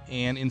plan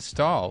and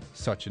install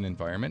such an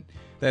environment.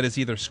 That is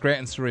either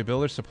Scranton Surrey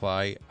Builder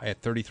Supply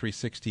at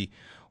 3360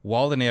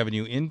 Walden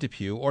Avenue in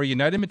Depew, or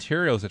United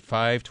Materials at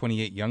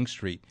 528 Young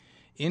Street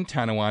in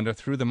Tonawanda.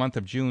 Through the month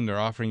of June, they're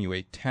offering you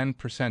a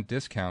 10%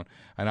 discount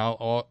on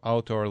all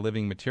outdoor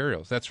living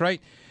materials. That's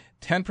right,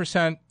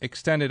 10%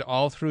 extended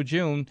all through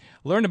June.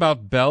 Learn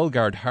about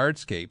Belgard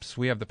Hardscapes.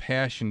 We have the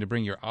passion to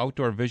bring your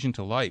outdoor vision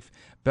to life.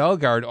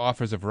 Belgard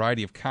offers a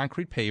variety of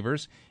concrete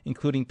pavers,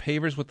 including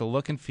pavers with the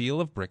look and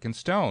feel of brick and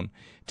stone.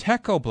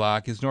 Teco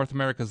Block is North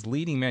America's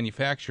leading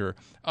manufacturer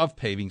of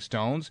paving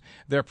stones.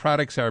 Their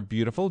products are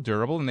beautiful,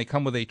 durable, and they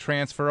come with a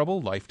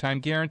transferable lifetime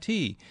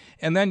guarantee.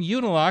 And then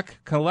Unilock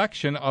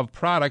collection of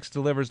products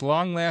delivers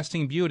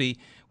long-lasting beauty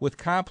with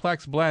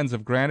complex blends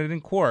of granite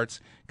and quartz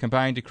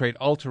combined to create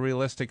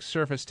ultra-realistic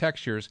surface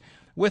textures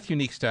with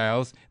unique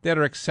styles that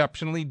are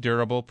exceptionally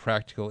durable,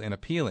 practical, and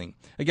appealing.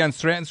 Again,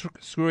 Scranton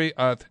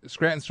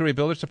Surrey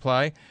Builder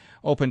Supply,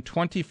 open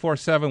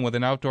 24/7 with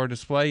an outdoor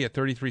display at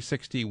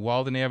 3360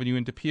 Walden Avenue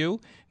in Depew,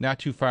 not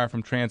too far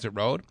from Transit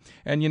Road.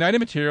 And United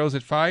Materials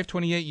at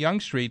 528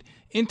 Young Street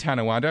in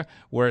Tonawanda,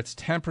 where it's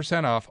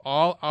 10% off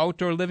all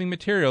outdoor living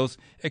materials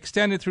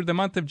extended through the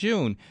month of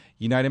June.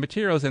 United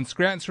Materials and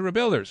Scranton Surrey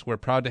Builders. We're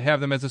proud to have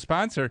them as a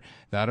sponsor,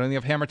 not only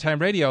of Hammer Time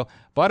Radio,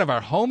 but of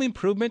our home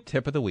improvement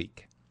tip of the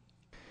week.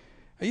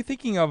 Are you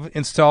thinking of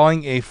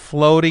installing a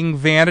floating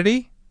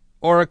vanity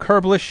or a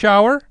curbless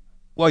shower?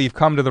 Well, you've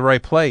come to the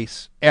right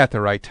place at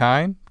the right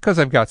time, because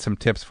I've got some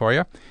tips for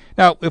you.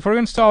 Now, if we're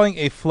installing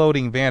a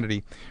floating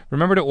vanity,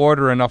 remember to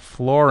order enough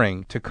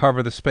flooring to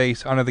cover the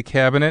space under the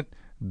cabinet,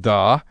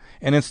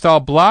 and install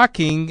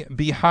blocking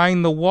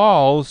behind the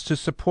walls to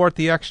support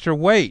the extra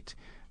weight.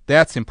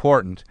 That's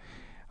important.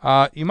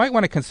 You might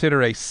want to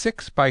consider a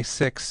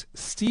 6x6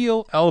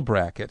 steel L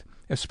bracket,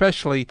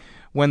 especially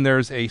when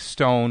there's a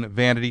stone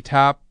vanity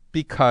top,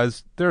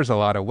 because there's a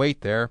lot of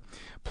weight there.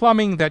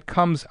 Plumbing that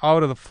comes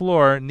out of the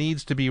floor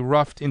needs to be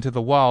roughed into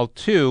the wall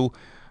too,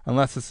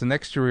 unless it's an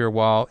exterior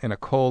wall in a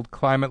cold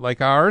climate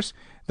like ours.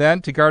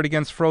 Then, to guard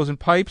against frozen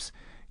pipes,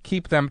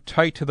 keep them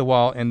tight to the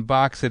wall and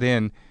box it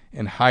in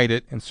and hide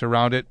it and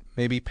surround it,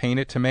 maybe paint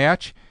it to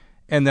match,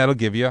 and that'll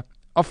give you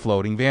a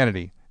floating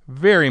vanity.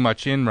 Very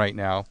much in right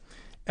now.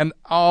 And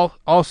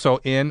also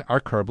in our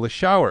curbless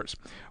showers.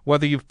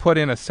 Whether you've put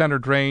in a center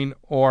drain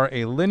or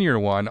a linear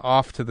one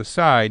off to the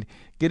side,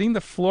 getting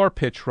the floor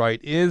pitch right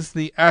is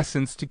the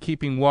essence to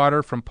keeping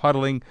water from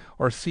puddling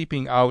or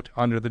seeping out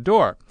under the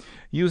door.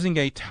 Using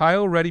a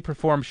tile-ready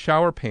performed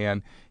shower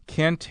pan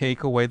can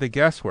take away the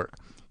guesswork.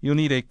 You'll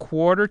need a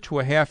 1/4 to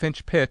a 1/2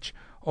 inch pitch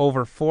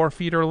over 4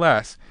 feet or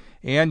less,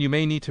 and you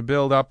may need to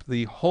build up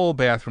the whole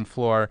bathroom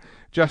floor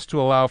just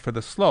to allow for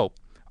the slope.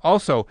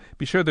 Also,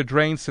 be sure the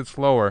drain sits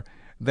lower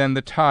than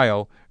the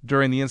tile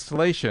during the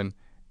installation,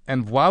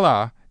 and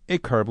voila, a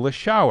curbless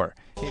shower.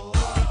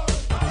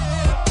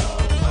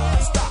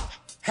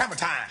 Hammer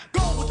time.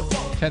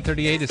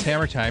 10:38 is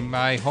Hammer Time.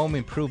 My home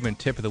improvement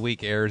tip of the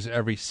week airs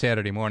every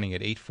Saturday morning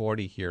at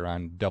 8:40 here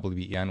on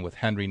WBEN with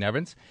Henry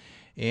Nevins,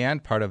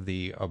 and part of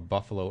the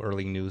Buffalo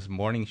Early News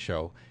morning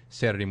show,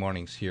 Saturday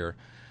mornings here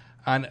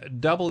on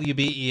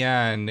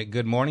WBEN.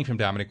 Good morning from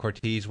Domenic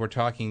Cortese. We're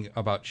talking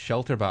about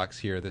Shelter Box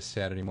here this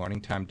Saturday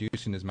morning. Tom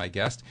Dewson is my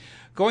guest.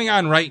 Going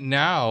on right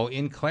now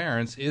in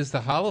Clarence is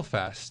the Hollow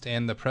Fest,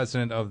 and the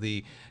president of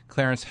the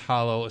Clarence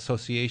Hollow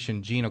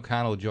Association, Gene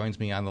O'Connell, joins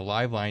me on the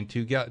live line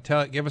to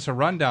give us a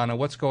rundown of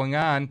what's going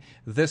on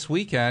this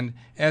weekend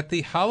at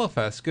the Hollow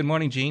Fest. Good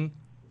morning, Gene.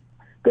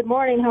 Good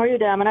morning. How are you,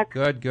 Dominic?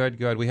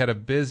 Good. We had a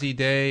busy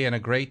day and a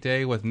great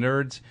day with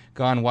Nerds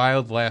Gone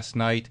Wild last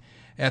night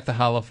at the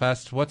Hollow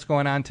Fest. What's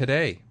going on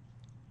today?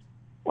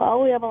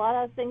 Well, we have a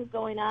lot of things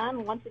going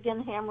on. Once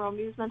again, Hammer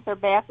Amusements are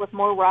back with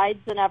more rides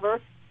than ever,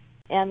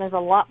 and there's a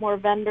lot more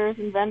vendors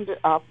and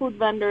food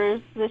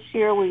vendors this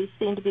year. We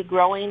seem to be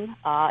growing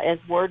as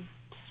word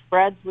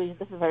spreads. This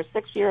is our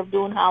 6th year of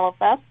doing Hollow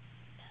Fest.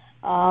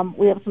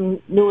 We have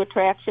some new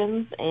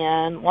attractions,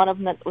 and one of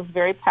them that was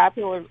very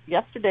popular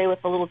yesterday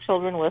with the little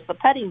children was the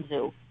petting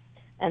zoo,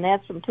 and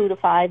that's from 2 to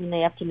 5 in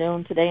the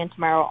afternoon today and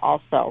tomorrow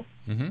also.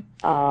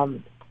 Mm-hmm.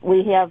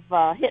 We have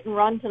Hit and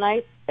Run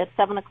tonight at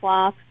 7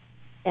 o'clock,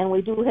 and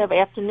we do have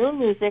afternoon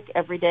music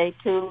every day,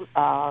 too.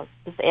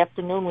 This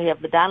afternoon we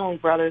have the Donnelly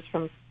Brothers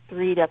from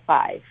 3 to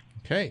 5.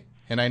 Okay.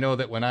 And I know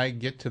that when I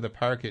get to the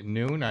park at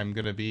noon, I'm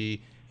going to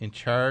be in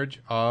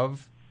charge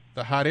of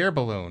the hot air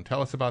balloon.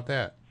 Tell us about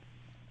that.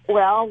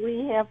 Well,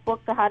 we have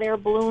booked the hot air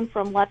balloon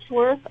from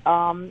Letchworth.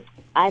 I'm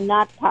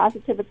not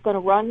positive it's going to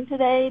run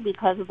today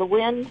because of the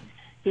wind.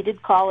 He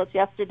did call us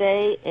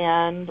yesterday,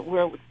 and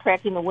we're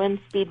tracking the wind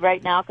speed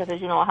right now because,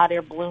 as you know, a hot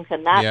air balloon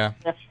cannot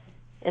lift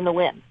in the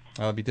wind.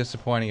 Well, it'll be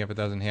disappointing if it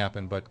doesn't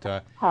happen,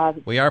 but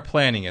we are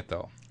planning it,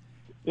 though.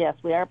 Yes,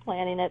 we are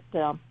planning it.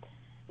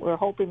 We're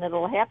hoping that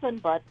it'll happen,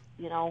 but,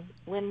 you know,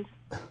 wind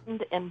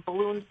and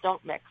balloons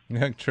don't mix.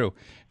 True.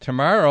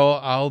 Tomorrow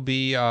I'll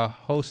be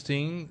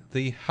hosting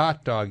the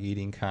hot dog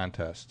eating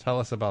contest. Tell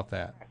us about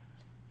that.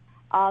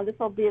 This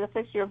will be the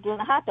fixed year of doing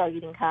a hot dog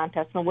eating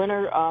contest. The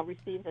winner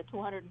receives a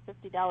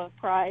 $250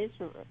 prize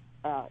for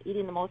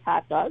eating the most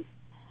hot dogs.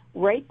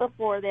 Right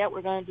before that,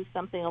 we're going to do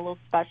something a little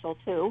special,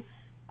 too.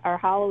 Our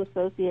Hollow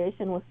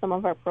Association, with some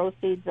of our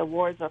proceeds,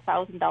 awards a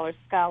 $1,000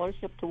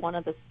 scholarship to one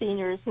of the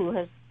seniors who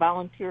has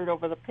volunteered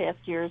over the past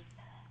years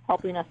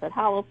helping us at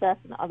Hollow Fest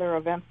and other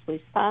events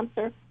we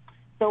sponsor.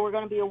 So we're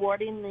going to be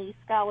awarding the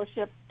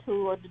scholarship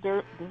to a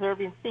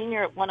deserving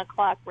senior at 1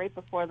 o'clock right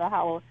before the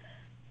Hollow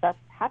Fest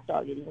hot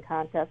dog eating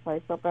contest.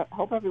 I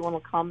hope everyone will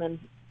come and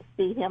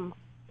see him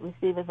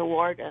receive his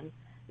award, and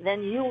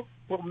then you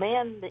will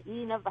man the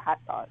eating of the hot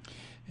dogs.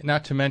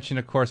 Not to mention,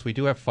 of course, we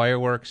do have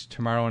fireworks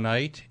tomorrow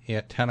night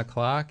at 10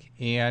 o'clock,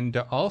 and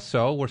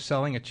also we're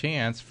selling a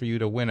chance for you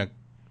to win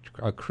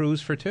a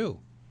cruise for two.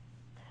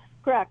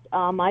 Correct.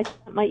 I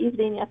spent my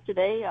evening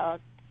yesterday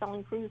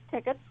selling cruise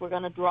tickets. We're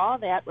going to draw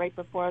that right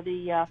before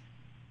the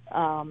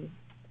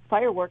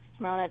fireworks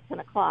tomorrow night at 10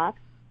 o'clock,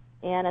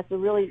 and it's a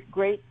really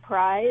great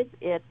prize.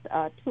 It's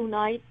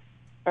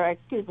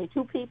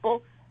 2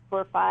 people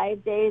for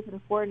 5 days and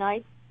 4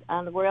 nights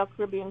on the Royal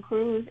Caribbean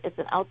Cruise. It's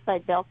an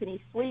outside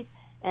balcony suite,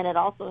 and it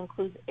also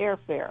includes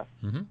airfare.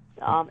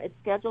 It's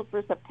scheduled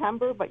for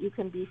September, but you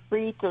can be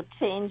free to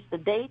change the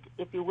date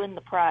if you win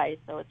the prize.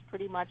 So it's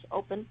pretty much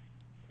open,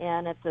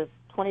 and it's a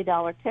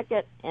 $20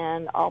 ticket,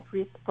 and all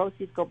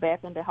proceeds go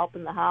back into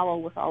helping the Hollow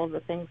with all of the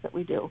things that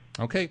we do.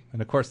 Okay,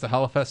 and of course the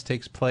Hollow Fest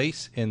takes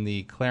place in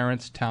the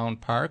Clarence Town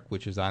Park,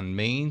 which is on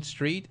Main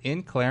Street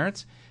in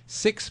Clarence,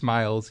 6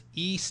 miles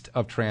east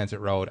of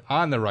Transit Road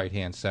on the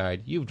right-hand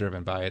side. You've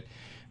driven by it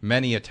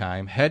many a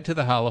time. Head to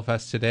the Hollow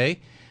Fest today.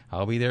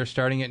 I'll be there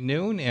starting at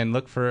noon, and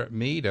look for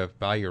me to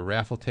buy your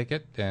raffle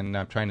ticket. And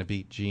I'm trying to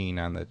beat Gene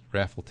on the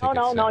raffle ticket.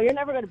 Oh, no, you're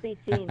never going to beat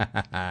Gene.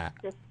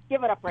 Just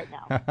give it up right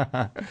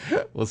now.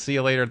 We'll see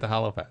you later at the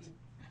Hollow Fest.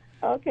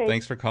 Okay.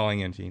 Thanks for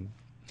calling in, Gene.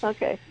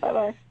 Okay,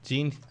 bye-bye.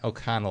 Gene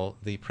O'Connell,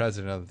 the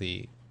president of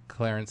the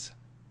Clarence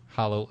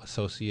Hollow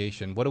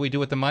Association. What do we do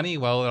with the money?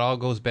 Well, it all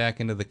goes back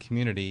into the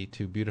community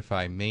to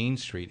beautify Main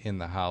Street in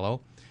the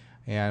Hollow.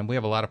 And we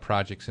have a lot of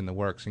projects in the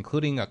works,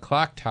 including a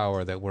clock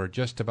tower that we're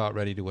just about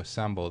ready to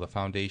assemble. The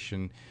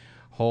foundation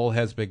hole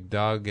has been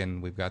dug,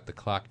 and we've got the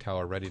clock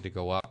tower ready to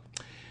go up.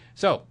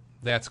 So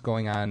that's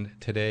going on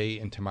today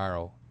and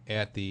tomorrow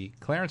at the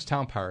Clarence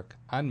Town Park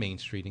on Main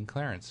Street in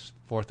Clarence.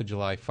 4th of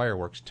July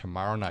fireworks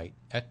tomorrow night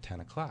at 10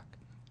 o'clock.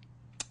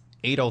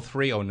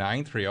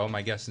 803-0930.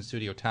 My guest in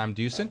studio, Tom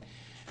Dewson.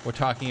 We're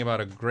talking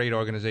about a great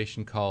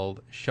organization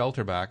called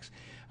Shelterbox.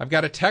 I've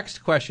got a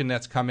text question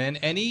that's come in.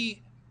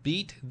 Any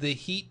beat the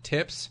heat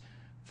tips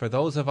for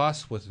those of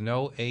us with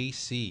no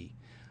AC?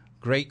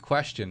 Great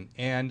question,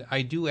 and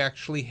I do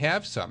actually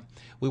have some.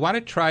 We want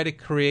to try to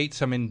create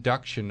some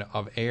induction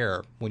of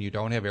air when you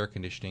don't have air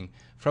conditioning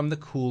from the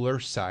cooler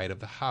side of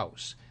the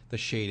house, the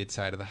shaded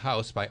side of the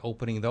house, by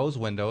opening those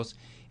windows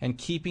and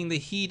keeping the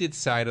heated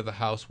side of the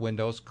house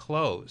windows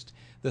closed.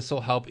 This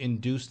will help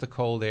induce the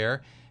cold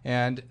air,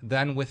 and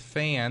then with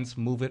fans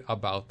move it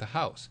about the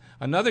house.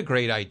 Another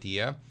great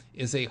idea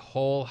is a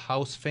whole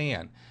house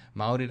fan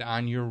mounted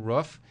on your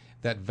roof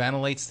that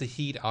ventilates the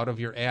heat out of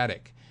your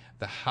attic.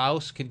 The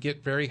house can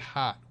get very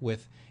hot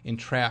with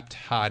entrapped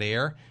hot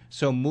air,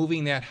 so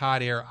moving that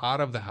hot air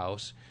out of the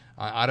house,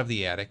 out of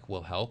the attic,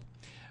 will help.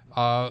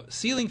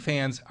 Ceiling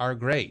fans are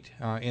great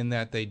in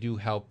that they do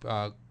help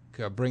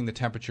bring the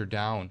temperature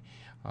down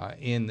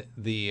in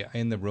the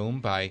room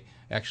by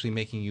actually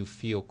making you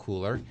feel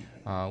cooler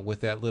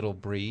with that little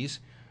breeze,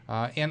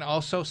 and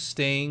also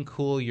staying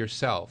cool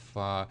yourself.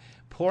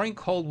 Pouring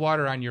cold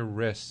water on your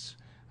wrists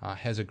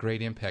has a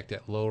great impact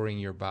at lowering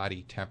your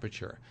body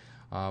temperature.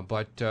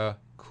 But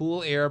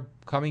cool air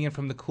coming in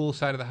from the cool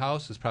side of the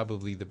house is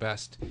probably the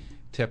best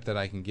tip that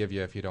I can give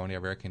you if you don't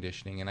have air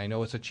conditioning. And I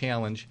know it's a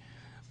challenge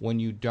when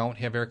you don't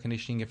have air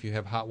conditioning, if you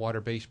have hot water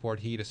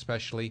baseboard heat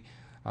especially.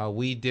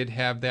 We did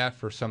have that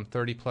for some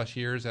 30-plus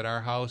years at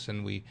our house,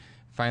 and we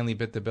finally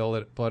bit the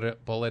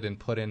bullet and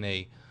put in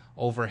a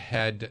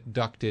overhead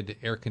ducted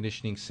air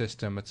conditioning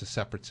system. It's a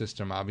separate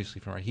system,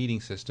 obviously, from our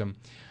heating system.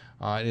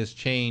 It has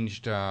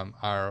changed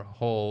our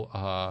whole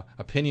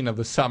opinion of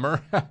the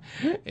summer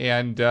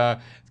and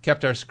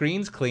kept our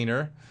screens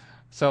cleaner.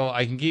 So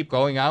I can keep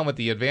going on with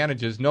the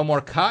advantages. No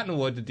more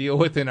cottonwood to deal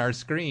with in our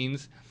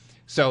screens.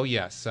 So,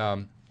 yes,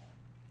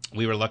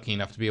 we were lucky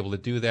enough to be able to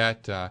do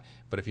that.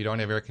 But if you don't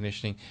have air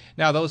conditioning.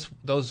 Now,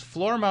 those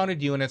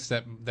floor-mounted units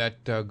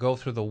that go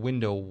through the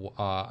window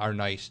are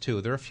nice,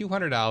 too. They're a few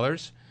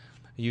 $100s.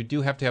 You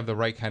do have to have the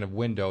right kind of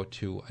window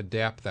to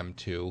adapt them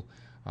to.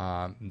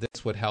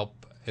 This would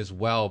help as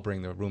well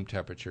bring the room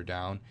temperature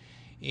down.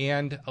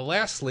 And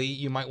lastly,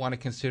 you might want to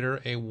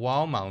consider a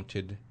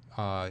wall-mounted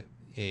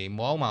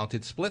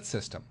split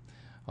system,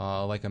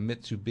 like a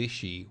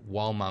Mitsubishi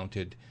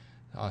wall-mounted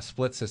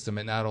split system.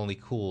 It not only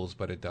cools,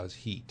 but it does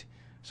heat.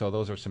 So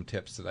those are some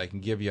tips that I can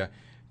give you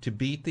to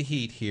beat the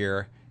heat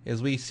here,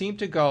 as we seem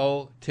to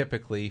go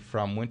typically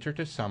from winter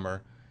to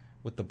summer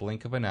with the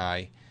blink of an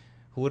eye.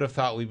 Who would have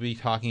thought we'd be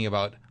talking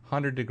about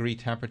 100-degree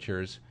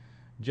temperatures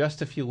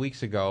just a few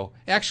weeks ago?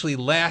 Actually,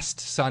 last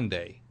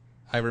Sunday,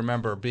 I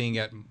remember being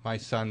at my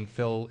son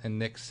Phil and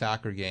Nick's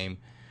soccer game,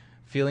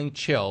 feeling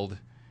chilled,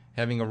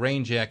 having a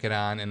rain jacket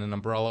on and an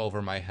umbrella over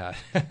my head.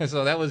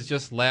 So that was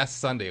just last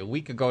Sunday, a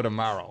week ago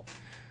tomorrow.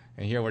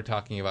 And here we're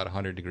talking about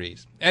 100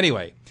 degrees.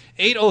 Anyway,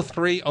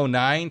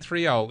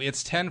 803-0930.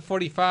 It's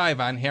 10:45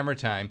 on Hammer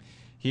Time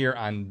here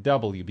on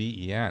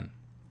WBEN.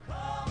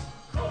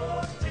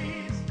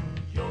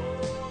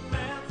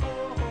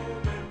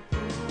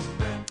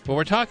 Well,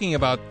 we're talking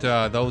about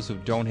those who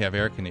don't have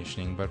air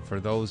conditioning, but for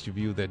those of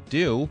you that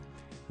do,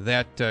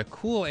 that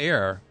cool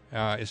air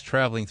is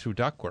traveling through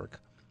ductwork.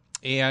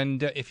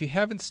 And if you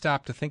haven't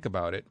stopped to think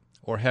about it,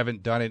 or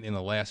haven't done it in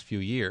the last few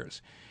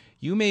years,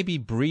 you may be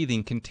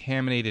breathing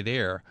contaminated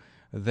air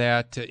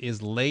that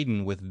is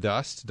laden with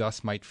dust,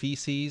 dust mite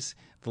feces,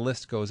 the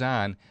list goes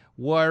on.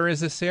 Where is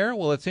this air?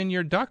 Well, it's in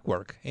your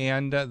ductwork,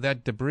 and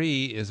that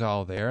debris is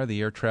all there.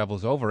 The air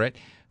travels over it.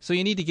 So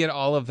you need to get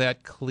all of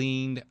that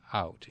cleaned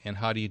out. And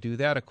how do you do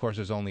that? Of course,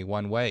 there's only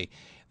one way.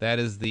 That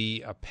is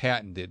the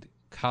patented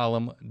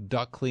column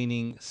duct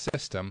cleaning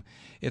system.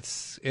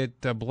 It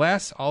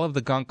blasts all of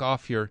the gunk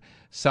off your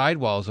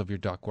sidewalls of your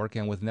ductwork,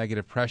 and with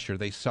negative pressure,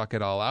 they suck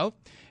it all out,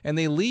 and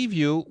they leave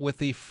you with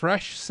the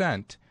fresh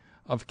scent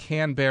of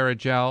Canberra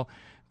gel.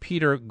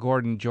 Peter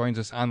Gordon joins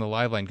us on the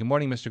live line. Good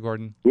morning, Mr.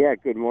 Gordon. Yeah,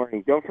 good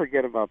morning. Don't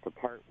forget about the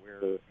part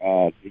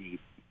where the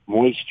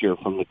moisture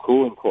from the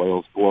cooling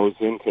coils blows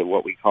into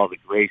what we call the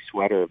gray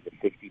sweater of the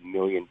 50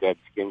 million dead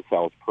skin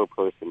cells per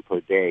person per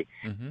day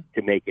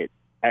to make it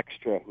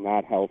extra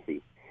not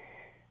healthy.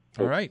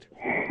 All right.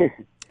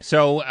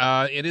 So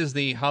it is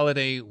the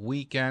holiday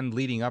weekend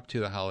leading up to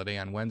the holiday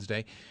on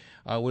Wednesday.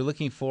 We're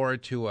looking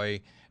forward to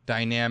a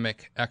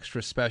dynamic,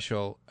 extra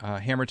special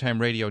Hammer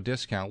Time Radio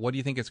discount. What do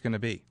you think it's going to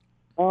be?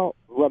 Well,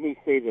 let me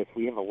say this.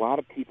 We have a lot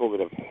of people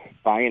that are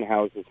buying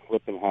houses,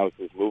 flipping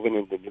houses, moving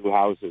into new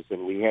houses,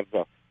 and we have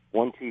the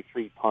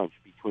 1-2-3 punch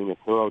between a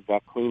thorough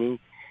duct cleaning,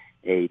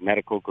 a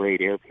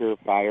medical-grade air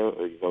purifier,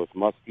 or those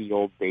musty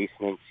old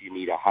basements, you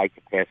need a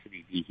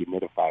high-capacity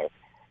dehumidifier.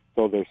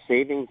 So there's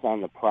savings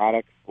on the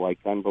products like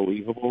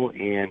unbelievable,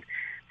 and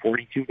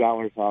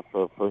 $42 off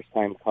for a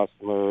first-time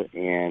customer,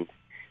 and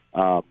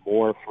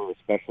more for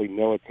especially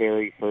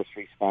military, first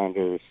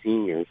responders,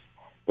 seniors.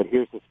 But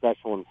here's the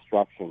special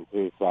instructions.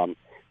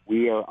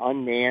 We are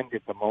unmanned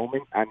at the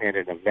moment. I'm at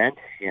an event,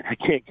 and I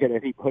can't get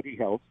anybody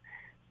else.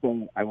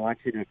 So I want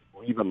you to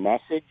leave a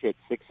message at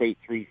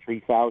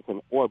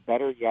 683-3000, or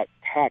better yet,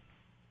 text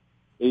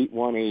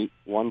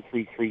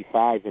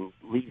 818-1335 and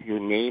leave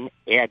your name,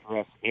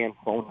 address, and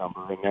phone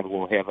number, and then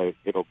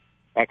it'll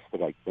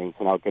expedite things,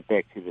 and I'll get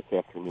back to you this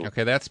afternoon.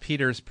 Okay, that's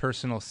Peter's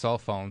personal cell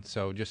phone,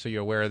 so just so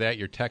you're aware of that,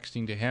 you're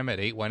texting to him at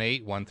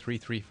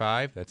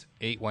 818-1335. That's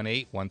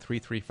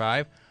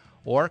 818-1335.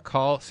 Or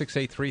call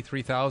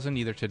 683-3000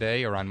 either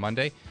today or on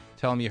Monday.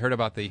 Tell him you heard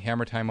about the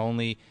Hammer Time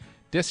only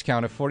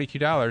discount of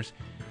 $42.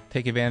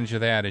 Take advantage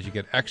of that as you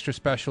get extra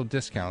special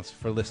discounts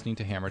for listening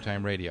to Hammer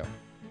Time Radio.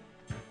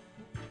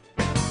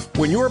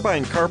 When you're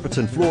buying carpets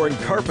and flooring,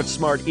 Carpet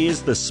Smart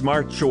is the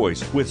smart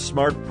choice. With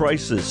smart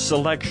prices,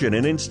 selection,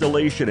 and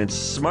installation, and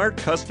smart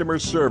customer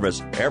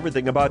service,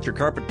 everything about your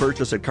carpet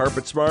purchase at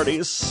Carpet Smart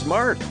is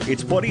smart.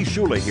 It's Buddy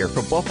Shula here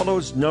for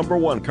Buffalo's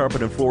 #1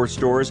 carpet and floor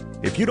stores.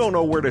 If you don't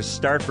know where to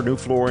start for new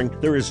flooring,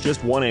 there is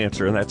just one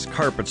answer, and that's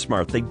Carpet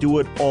Smart. They do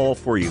it all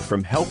for you,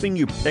 from helping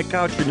you pick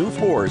out your new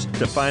floors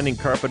to finding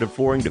carpet and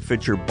flooring to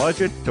fit your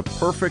budget to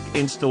perfect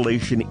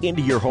installation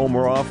into your home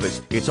or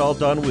office. It's all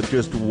done with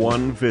just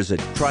one visit.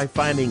 Try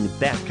finding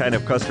that kind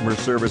of customer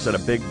service at a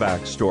big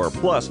box store.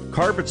 Plus,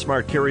 Carpet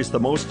Smart carries the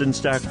most in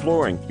stock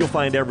flooring. You'll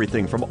find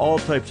everything from all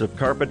types of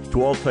carpet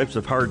to all types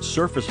of hard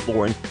surface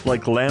flooring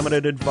like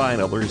laminated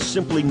vinyl. There's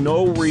simply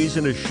no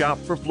reason to shop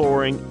for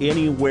flooring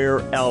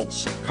anywhere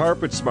else.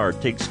 Carpet Smart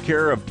takes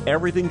care of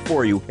everything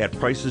for you at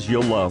prices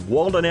you'll love.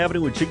 Walden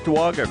Avenue in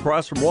Cheektowaga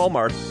across from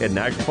Walmart, and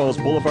Niagara Falls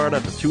Boulevard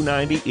at the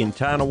 290 in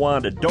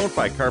Tonawanda. Don't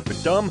buy carpet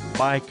dumb,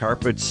 buy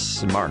Carpet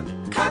Smart.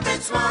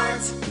 Carpet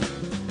Smart.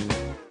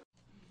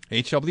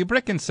 H.W.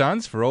 Brick &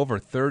 Sons, for over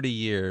 30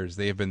 years,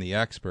 they have been the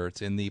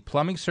experts in the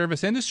plumbing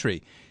service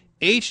industry.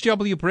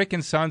 H.W. Brick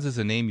 & Sons is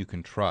a name you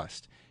can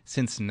trust.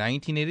 Since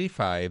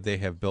 1985, they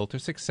have built their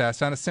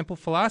success on a simple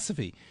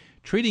philosophy,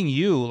 treating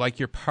you like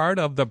you're part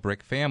of the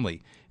Brick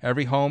family.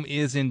 Every home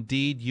is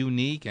indeed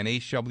unique, and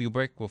H.W.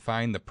 Brick will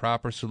find the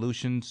proper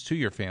solutions to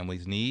your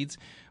family's needs.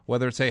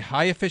 Whether it's a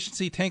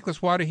high-efficiency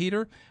tankless water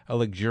heater, a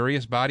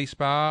luxurious body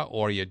spa,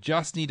 or you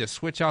just need to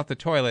switch out the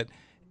toilet,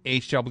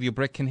 H.W.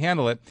 Brick can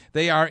handle it.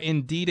 They are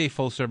indeed a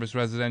full-service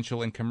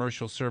residential and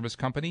commercial service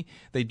company.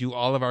 They do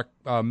all of our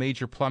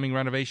major plumbing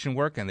renovation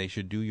work, and they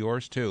should do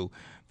yours too.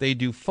 They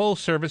do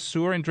full-service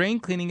sewer and drain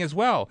cleaning as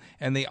well,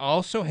 and they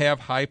also have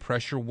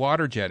high-pressure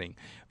water jetting,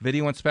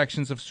 video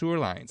inspections of sewer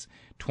lines,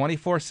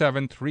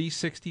 24/7,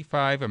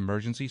 365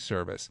 emergency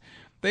service.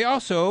 They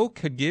also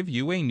could give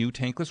you a new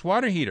tankless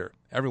water heater.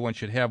 Everyone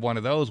should have one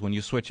of those when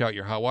you switch out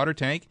your hot water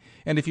tank.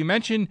 And if you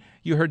mention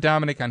you heard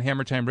Domenic on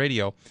Hammer Time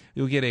Radio,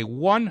 you'll get a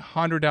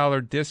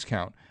 $100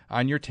 discount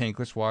on your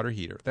tankless water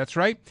heater. That's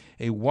right,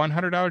 a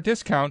 $100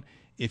 discount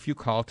if you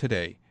call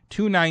today.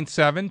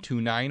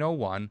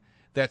 297-2901.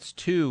 That's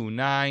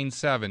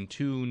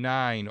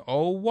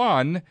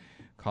 297-2901.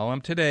 Call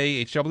them today.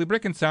 H.W.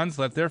 Brick & Sons.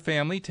 Let their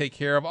family take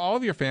care of all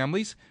of your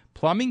family's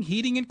plumbing,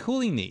 heating, and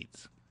cooling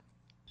needs.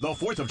 The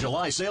 4th of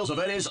July sales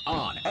event is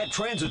on at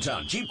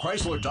Transitown Jeep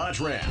Chrysler Dodge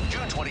Ram.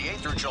 June 28th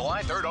through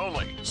July 3rd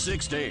only.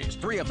 6 days.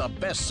 3 of the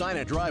best sign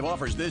and drive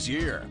offers this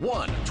year.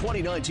 1.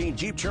 2019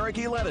 Jeep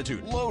Cherokee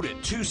Latitude. Loaded.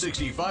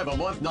 $265 a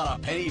month, not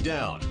a penny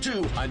down.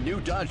 2. A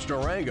new Dodge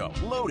Durango.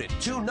 Loaded.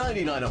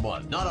 $299 a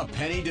month, not a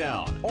penny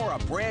down. Or a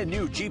brand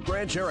new Jeep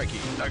Grand Cherokee.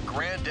 The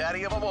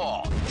granddaddy of them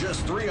all.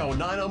 Just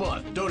 $309 a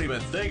month. Don't even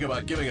think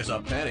about giving us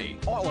a penny.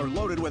 All are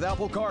loaded with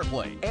Apple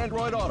CarPlay,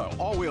 Android Auto,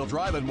 all-wheel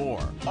drive, and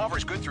more.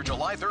 Offers good through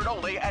July 3rd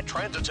only at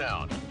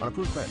Transitown. On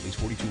approved credit, lease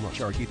 42 months.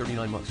 Cherokee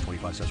 39 months,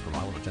 25 cents per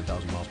mile over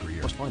 10,000 miles per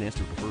year. Must finance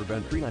through preferred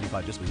vendor.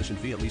 $395 disposition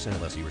fee at lease and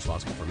lessee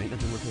responsible for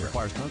maintenance and repair.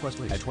 Requires Conquest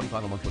lease at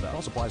 $25 a month without.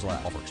 All supplies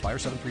last. Offer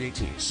expires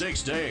 7/3/18.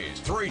 6 days.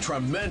 3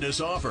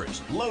 tremendous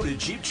offers. Loaded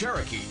Jeep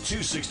Cherokee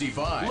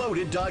 $265.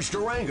 Loaded Dodge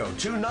Durango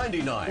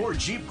 $299. Or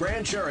Jeep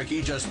Grand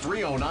Cherokee just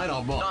 $309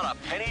 a month. Not a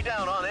penny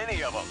down on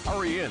any of them.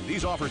 Hurry in.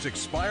 These offers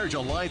expire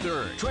July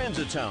 3rd.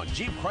 Transitown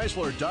Jeep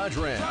Chrysler Dodge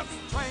Ram.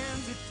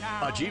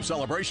 A Jeep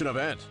celebration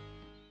event.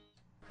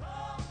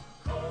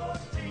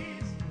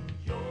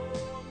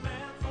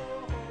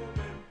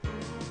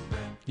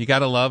 You got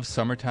to love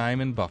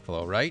summertime in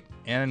Buffalo, right?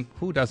 And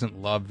who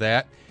doesn't love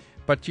that?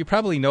 But you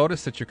probably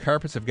noticed that your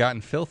carpets have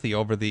gotten filthy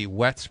over the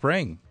wet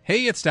spring.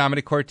 Hey, it's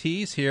Domenic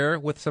Cortese here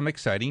with some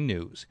exciting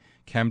news.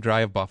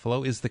 ChemDry of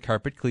Buffalo is the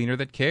carpet cleaner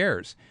that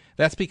cares.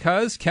 That's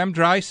because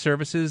ChemDry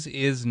Services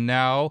is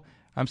now...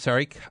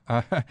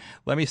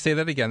 let me say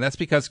that again. That's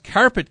because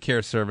Carpet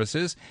Care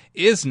Services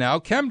is now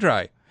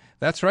ChemDry.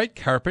 That's right,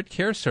 Carpet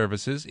Care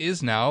Services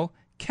is now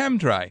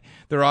ChemDry.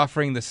 They're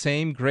offering the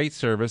same great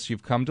service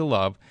you've come to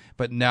love,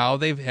 but now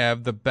they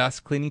have the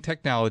best cleaning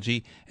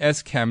technology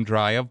as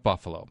ChemDry of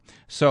Buffalo.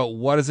 So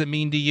what does it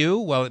mean to you?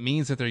 Well, it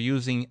means that they're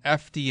using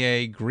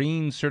FDA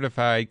green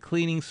certified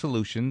cleaning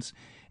solutions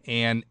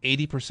and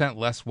 80%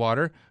 less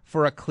water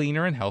for a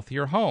cleaner and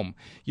healthier home.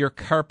 Your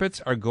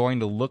carpets are going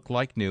to look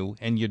like new,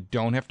 and you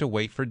don't have to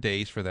wait for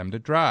days for them to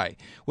dry.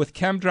 With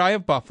ChemDry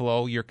of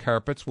Buffalo, your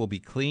carpets will be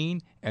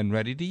clean and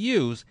ready to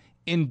use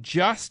in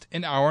just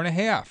an hour and a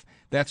half.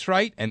 That's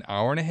right, an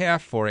hour and a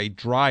half for a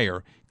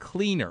drier,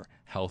 cleaner,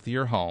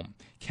 healthier home.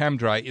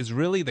 ChemDry is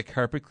really the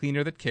carpet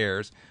cleaner that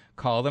cares.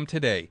 Call them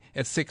today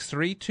at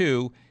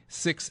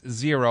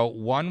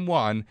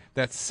 632-6011.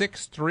 That's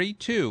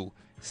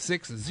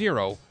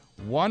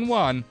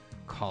 632-6011.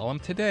 Call them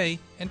today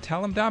and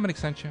tell them Domenic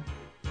sent you.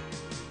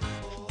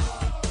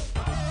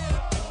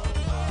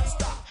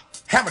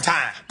 Hammer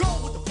time.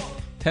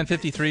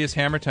 10:53 is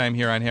Hammer Time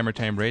here on Hammer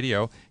Time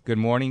Radio. Good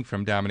morning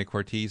from Domenic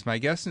Cortese. My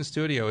guest in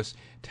studio is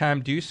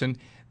Tom Dewson.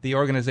 The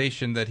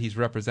organization that he's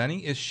representing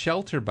is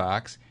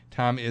Shelterbox.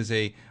 Tom is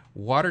a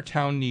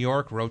Watertown, New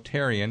York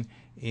Rotarian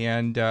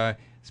and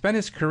spent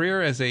his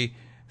career as a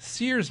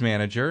Sears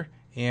manager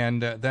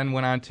and then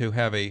went on to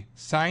have a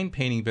sign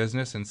painting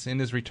business, and in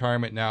his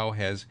retirement now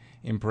has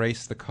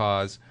embraced the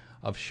cause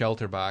of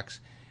Shelterbox.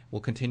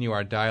 We'll continue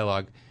our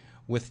dialogue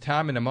with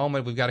Tom in a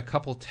moment. We've got a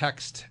couple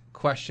text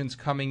questions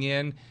coming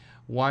in.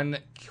 One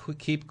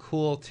keep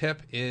cool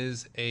tip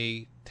is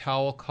a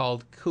towel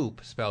called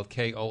Coop, spelled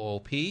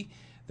K-O-O-P.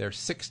 They're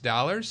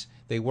 $6.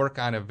 They work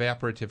on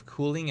evaporative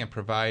cooling and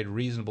provide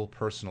reasonable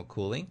personal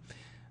cooling.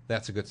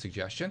 That's a good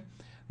suggestion.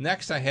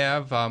 Next I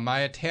have my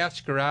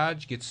attached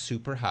garage gets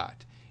super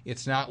hot.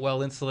 It's not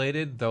well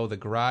insulated, though the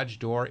garage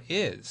door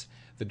is.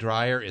 The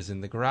dryer is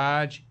in the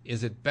garage.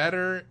 Is it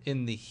better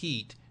in the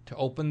heat to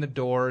open the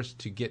doors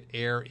to get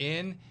air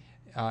in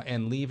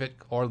and leave it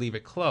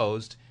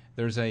closed?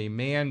 There's a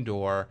man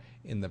door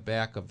in the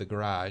back of the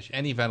garage.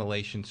 Any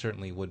ventilation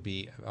certainly would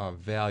be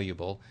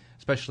valuable,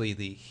 especially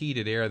the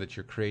heated air that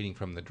you're creating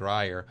from the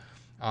dryer.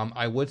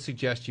 I would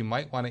suggest you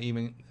might want to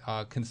even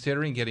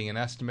considering getting an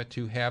estimate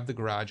to have the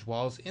garage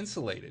walls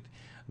insulated.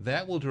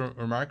 That will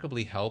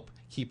remarkably help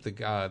keep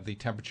the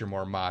temperature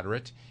more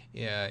moderate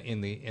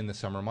in the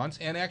summer months,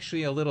 and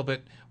actually a little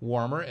bit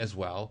warmer as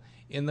well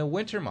in the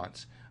winter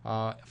months.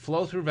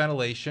 Flow-through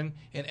ventilation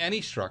in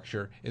any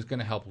structure is going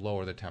to help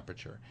lower the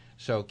temperature.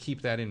 So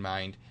keep that in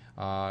mind.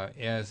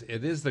 As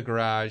it is the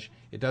garage,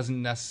 it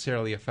doesn't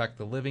necessarily affect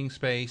the living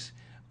space,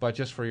 but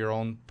just for your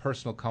own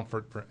personal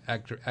comfort for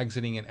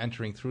exiting and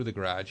entering through the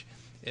garage,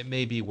 it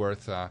may be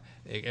worth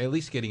at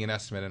least getting an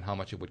estimate on how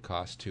much it would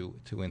cost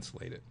to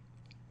insulate it.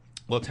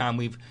 Well, Tom,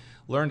 we've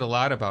learned a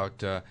lot about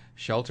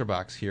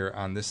Shelterbox here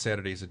on this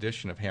Saturday's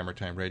edition of Hammer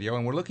Time Radio,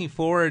 and we're looking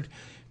forward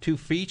to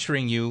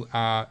featuring you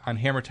on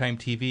Hammer Time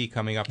TV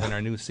coming up in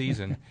our new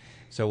season.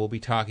 So we'll be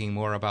talking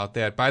more about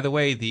that. By the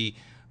way, the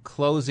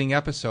closing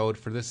episode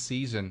for this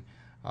season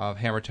of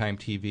Hammer Time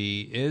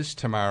TV is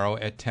tomorrow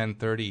at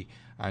 10:30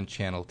 on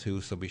Channel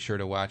 2, so be sure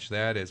to watch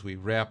that as we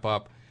wrap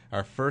up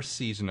our first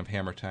season of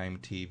Hammer Time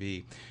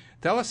TV.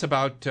 Tell us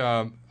about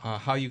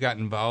how you got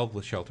involved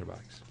with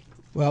Shelterbox.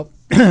 Well,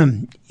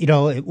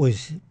 it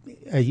was,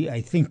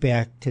 I think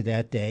back to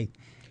that day,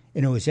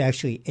 and it was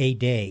actually a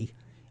day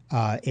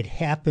It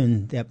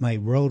happened that my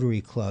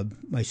Rotary Club,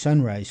 my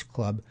Sunrise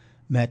Club,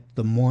 met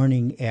the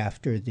morning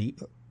after the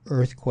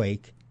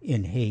earthquake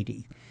in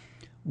Haiti.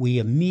 We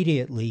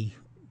immediately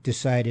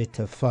decided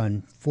to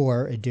fund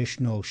 4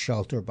 additional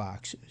shelter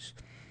boxes.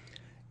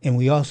 And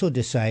we also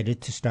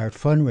decided to start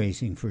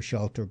fundraising for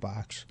Shelter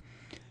Box.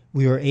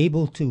 We were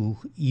able to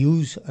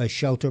use a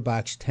Shelter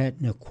Box tent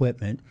and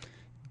equipment,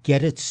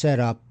 get it set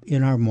up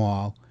in our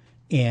mall,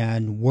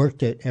 and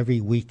worked it every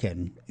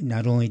weekend.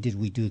 Not only did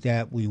we do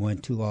that, we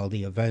went to all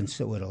the events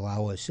that would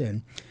allow us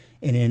in.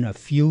 And in a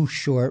few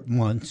short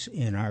months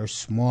in our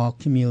small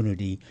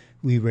community,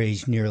 we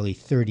raised nearly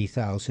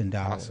 $30,000.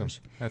 Awesome.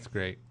 That's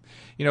great.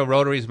 You know,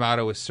 Rotary's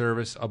motto is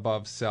service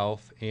above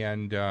self,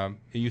 and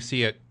you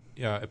see it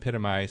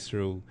epitomized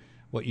through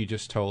what you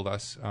just told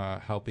us,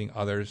 helping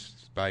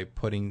others by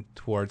putting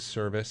towards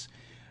service.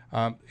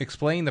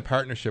 Explain the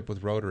partnership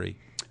with Rotary.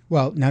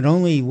 Well, not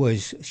only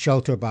was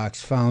Shelter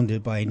Box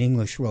founded by an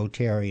English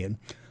Rotarian,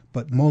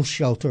 but most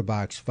Shelter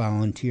Box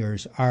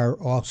volunteers are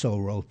also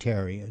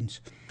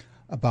Rotarians.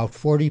 About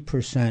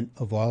 40%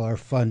 of all our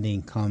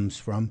funding comes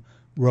from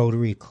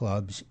Rotary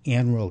clubs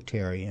and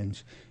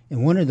Rotarians.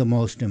 And one of the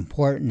most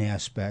important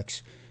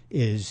aspects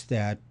is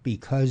that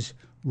because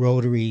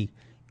Rotary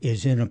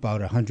is in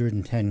about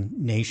 110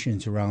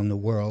 nations around the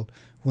world,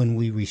 when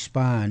we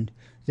respond,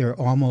 there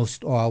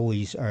almost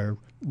always are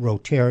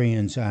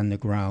Rotarians on the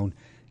ground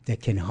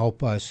that can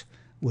help us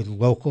with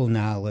local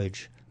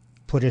knowledge,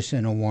 put us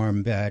in a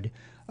warm bed,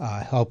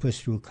 help us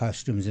through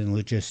customs and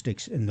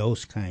logistics and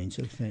those kinds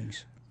of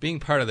things. Being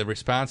part of the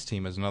response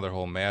team is another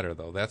whole matter,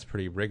 though. That's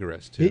pretty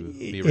rigorous to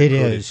be recruited it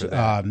is. for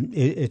that.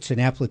 It's an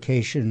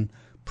application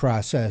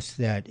process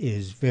that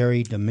is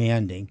very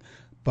demanding,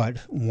 but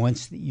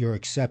once you're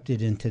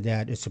accepted into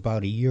that, it's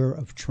about a year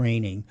of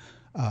training,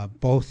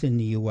 both in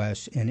the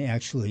U.S. and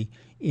actually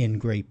in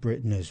Great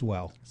Britain as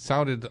well.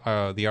 Sounded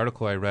the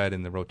article I read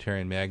in the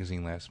Rotarian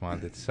magazine last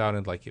month, it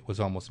sounded like it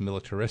was almost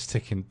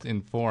militaristic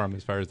in form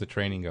as far as the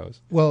training goes.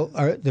 Well,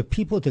 the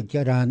people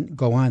that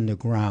go on the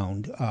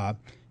ground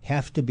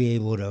have to be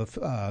able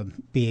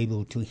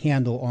to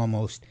handle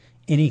almost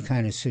any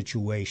kind of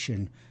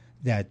situation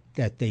that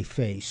they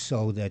face,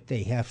 so that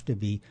they have to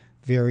be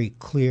very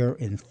clear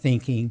in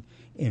thinking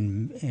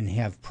and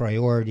have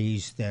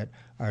priorities that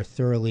are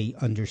thoroughly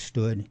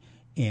understood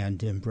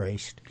and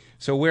embraced.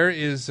 So where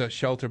is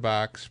Shelter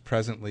Box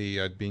presently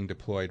being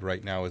deployed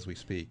right now as we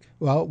speak?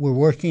 Well, we're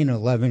working in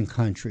 11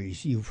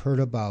 countries. You've heard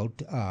about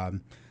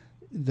the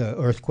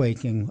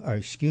earthquake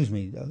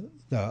the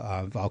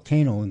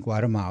volcano in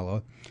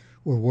Guatemala.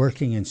 We're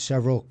working in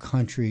several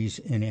countries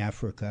in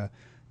Africa,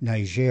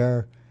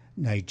 Nigeria,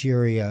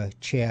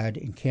 Chad,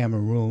 and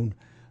Cameroon.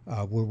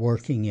 We're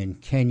working in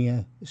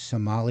Kenya,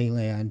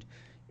 Somaliland,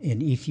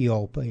 in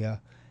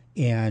Ethiopia,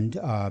 and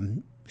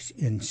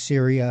in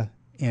Syria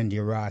and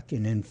Iraq.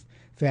 And in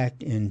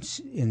fact, in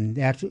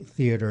that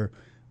theater,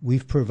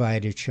 we've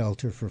provided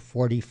shelter for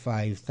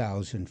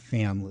 45,000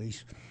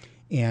 families.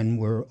 And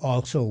we're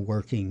also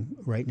working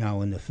right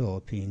now in the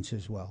Philippines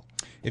as well.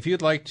 If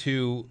you'd like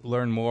to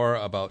learn more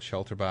about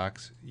Shelter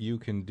Box, you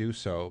can do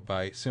so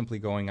by simply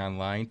going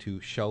online to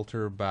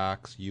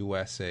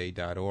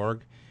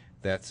shelterboxusa.org.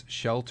 That's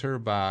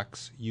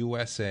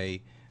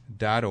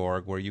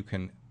shelterboxusa.org, where you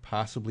can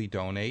possibly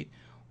donate.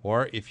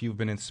 Or if you've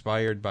been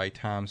inspired by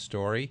Tom's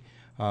story,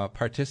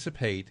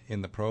 participate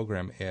in the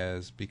program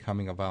as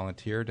becoming a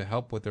volunteer to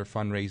help with their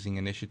fundraising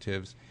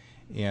initiatives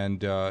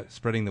and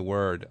spreading the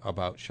word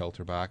about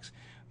Shelter Box.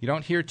 You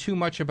don't hear too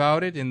much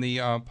about it in the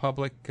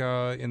public,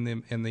 in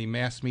the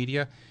mass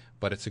media,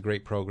 but it's a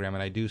great program,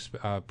 and I do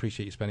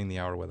appreciate you spending the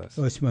hour with us.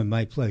 Oh, it's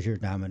my pleasure,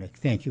 Dominic.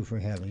 Thank you for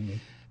having me.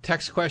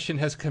 Text question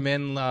has come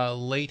in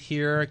late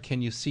here.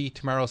 Can you see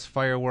tomorrow's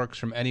fireworks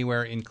from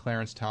anywhere in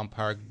Clarencetown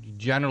Park?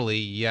 Generally,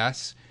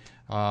 yes.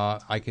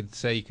 I could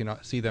say you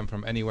can see them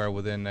from anywhere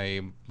within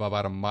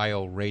about a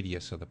mile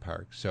radius of the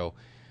park. So,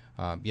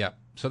 yeah.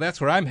 So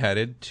that's where I'm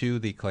headed, to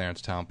the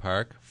Clarencetown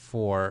Park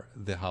for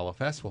the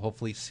Hollowfest. We'll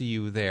hopefully see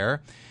you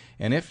there.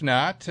 And if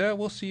not,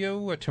 we'll see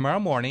you tomorrow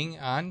morning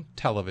on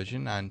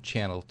television on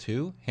Channel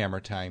 2, Hammer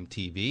Time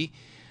TV,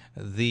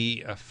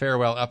 the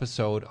farewell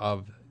episode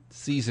of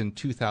season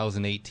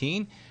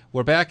 2018.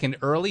 We're back in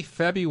early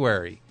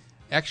February,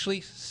 actually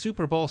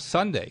Super Bowl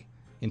Sunday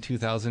in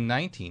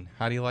 2019.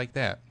 How do you like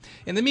that?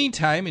 In the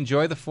meantime,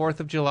 enjoy the 4th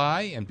of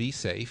July and be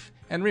safe.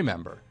 And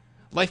remember,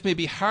 life may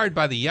be hard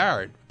by the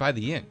yard, by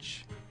the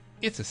inch.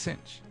 It's a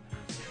cinch.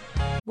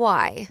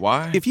 Why?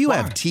 Why? If you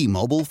have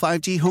T-Mobile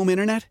 5G home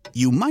internet,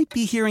 you might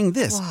be hearing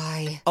this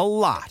Why? a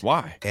lot.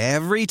 Why?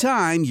 Every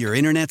time your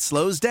internet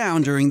slows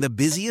down during the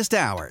busiest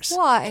hours.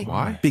 Why?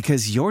 Why?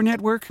 Because your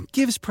network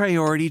gives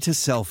priority to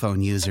cell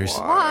phone users.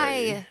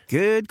 Why?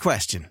 Good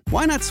question.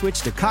 Why not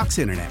switch to Cox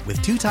Internet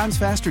with 2 times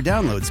faster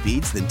download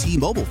speeds than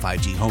T-Mobile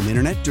 5G home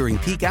internet during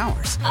peak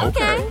hours?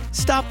 Okay.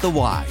 Stop the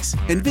whys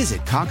and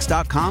visit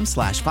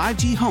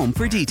cox.com/5G home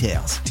for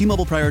details.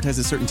 T-Mobile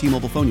prioritizes certain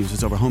T-Mobile phone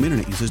users over home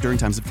internet users during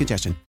times of congestion.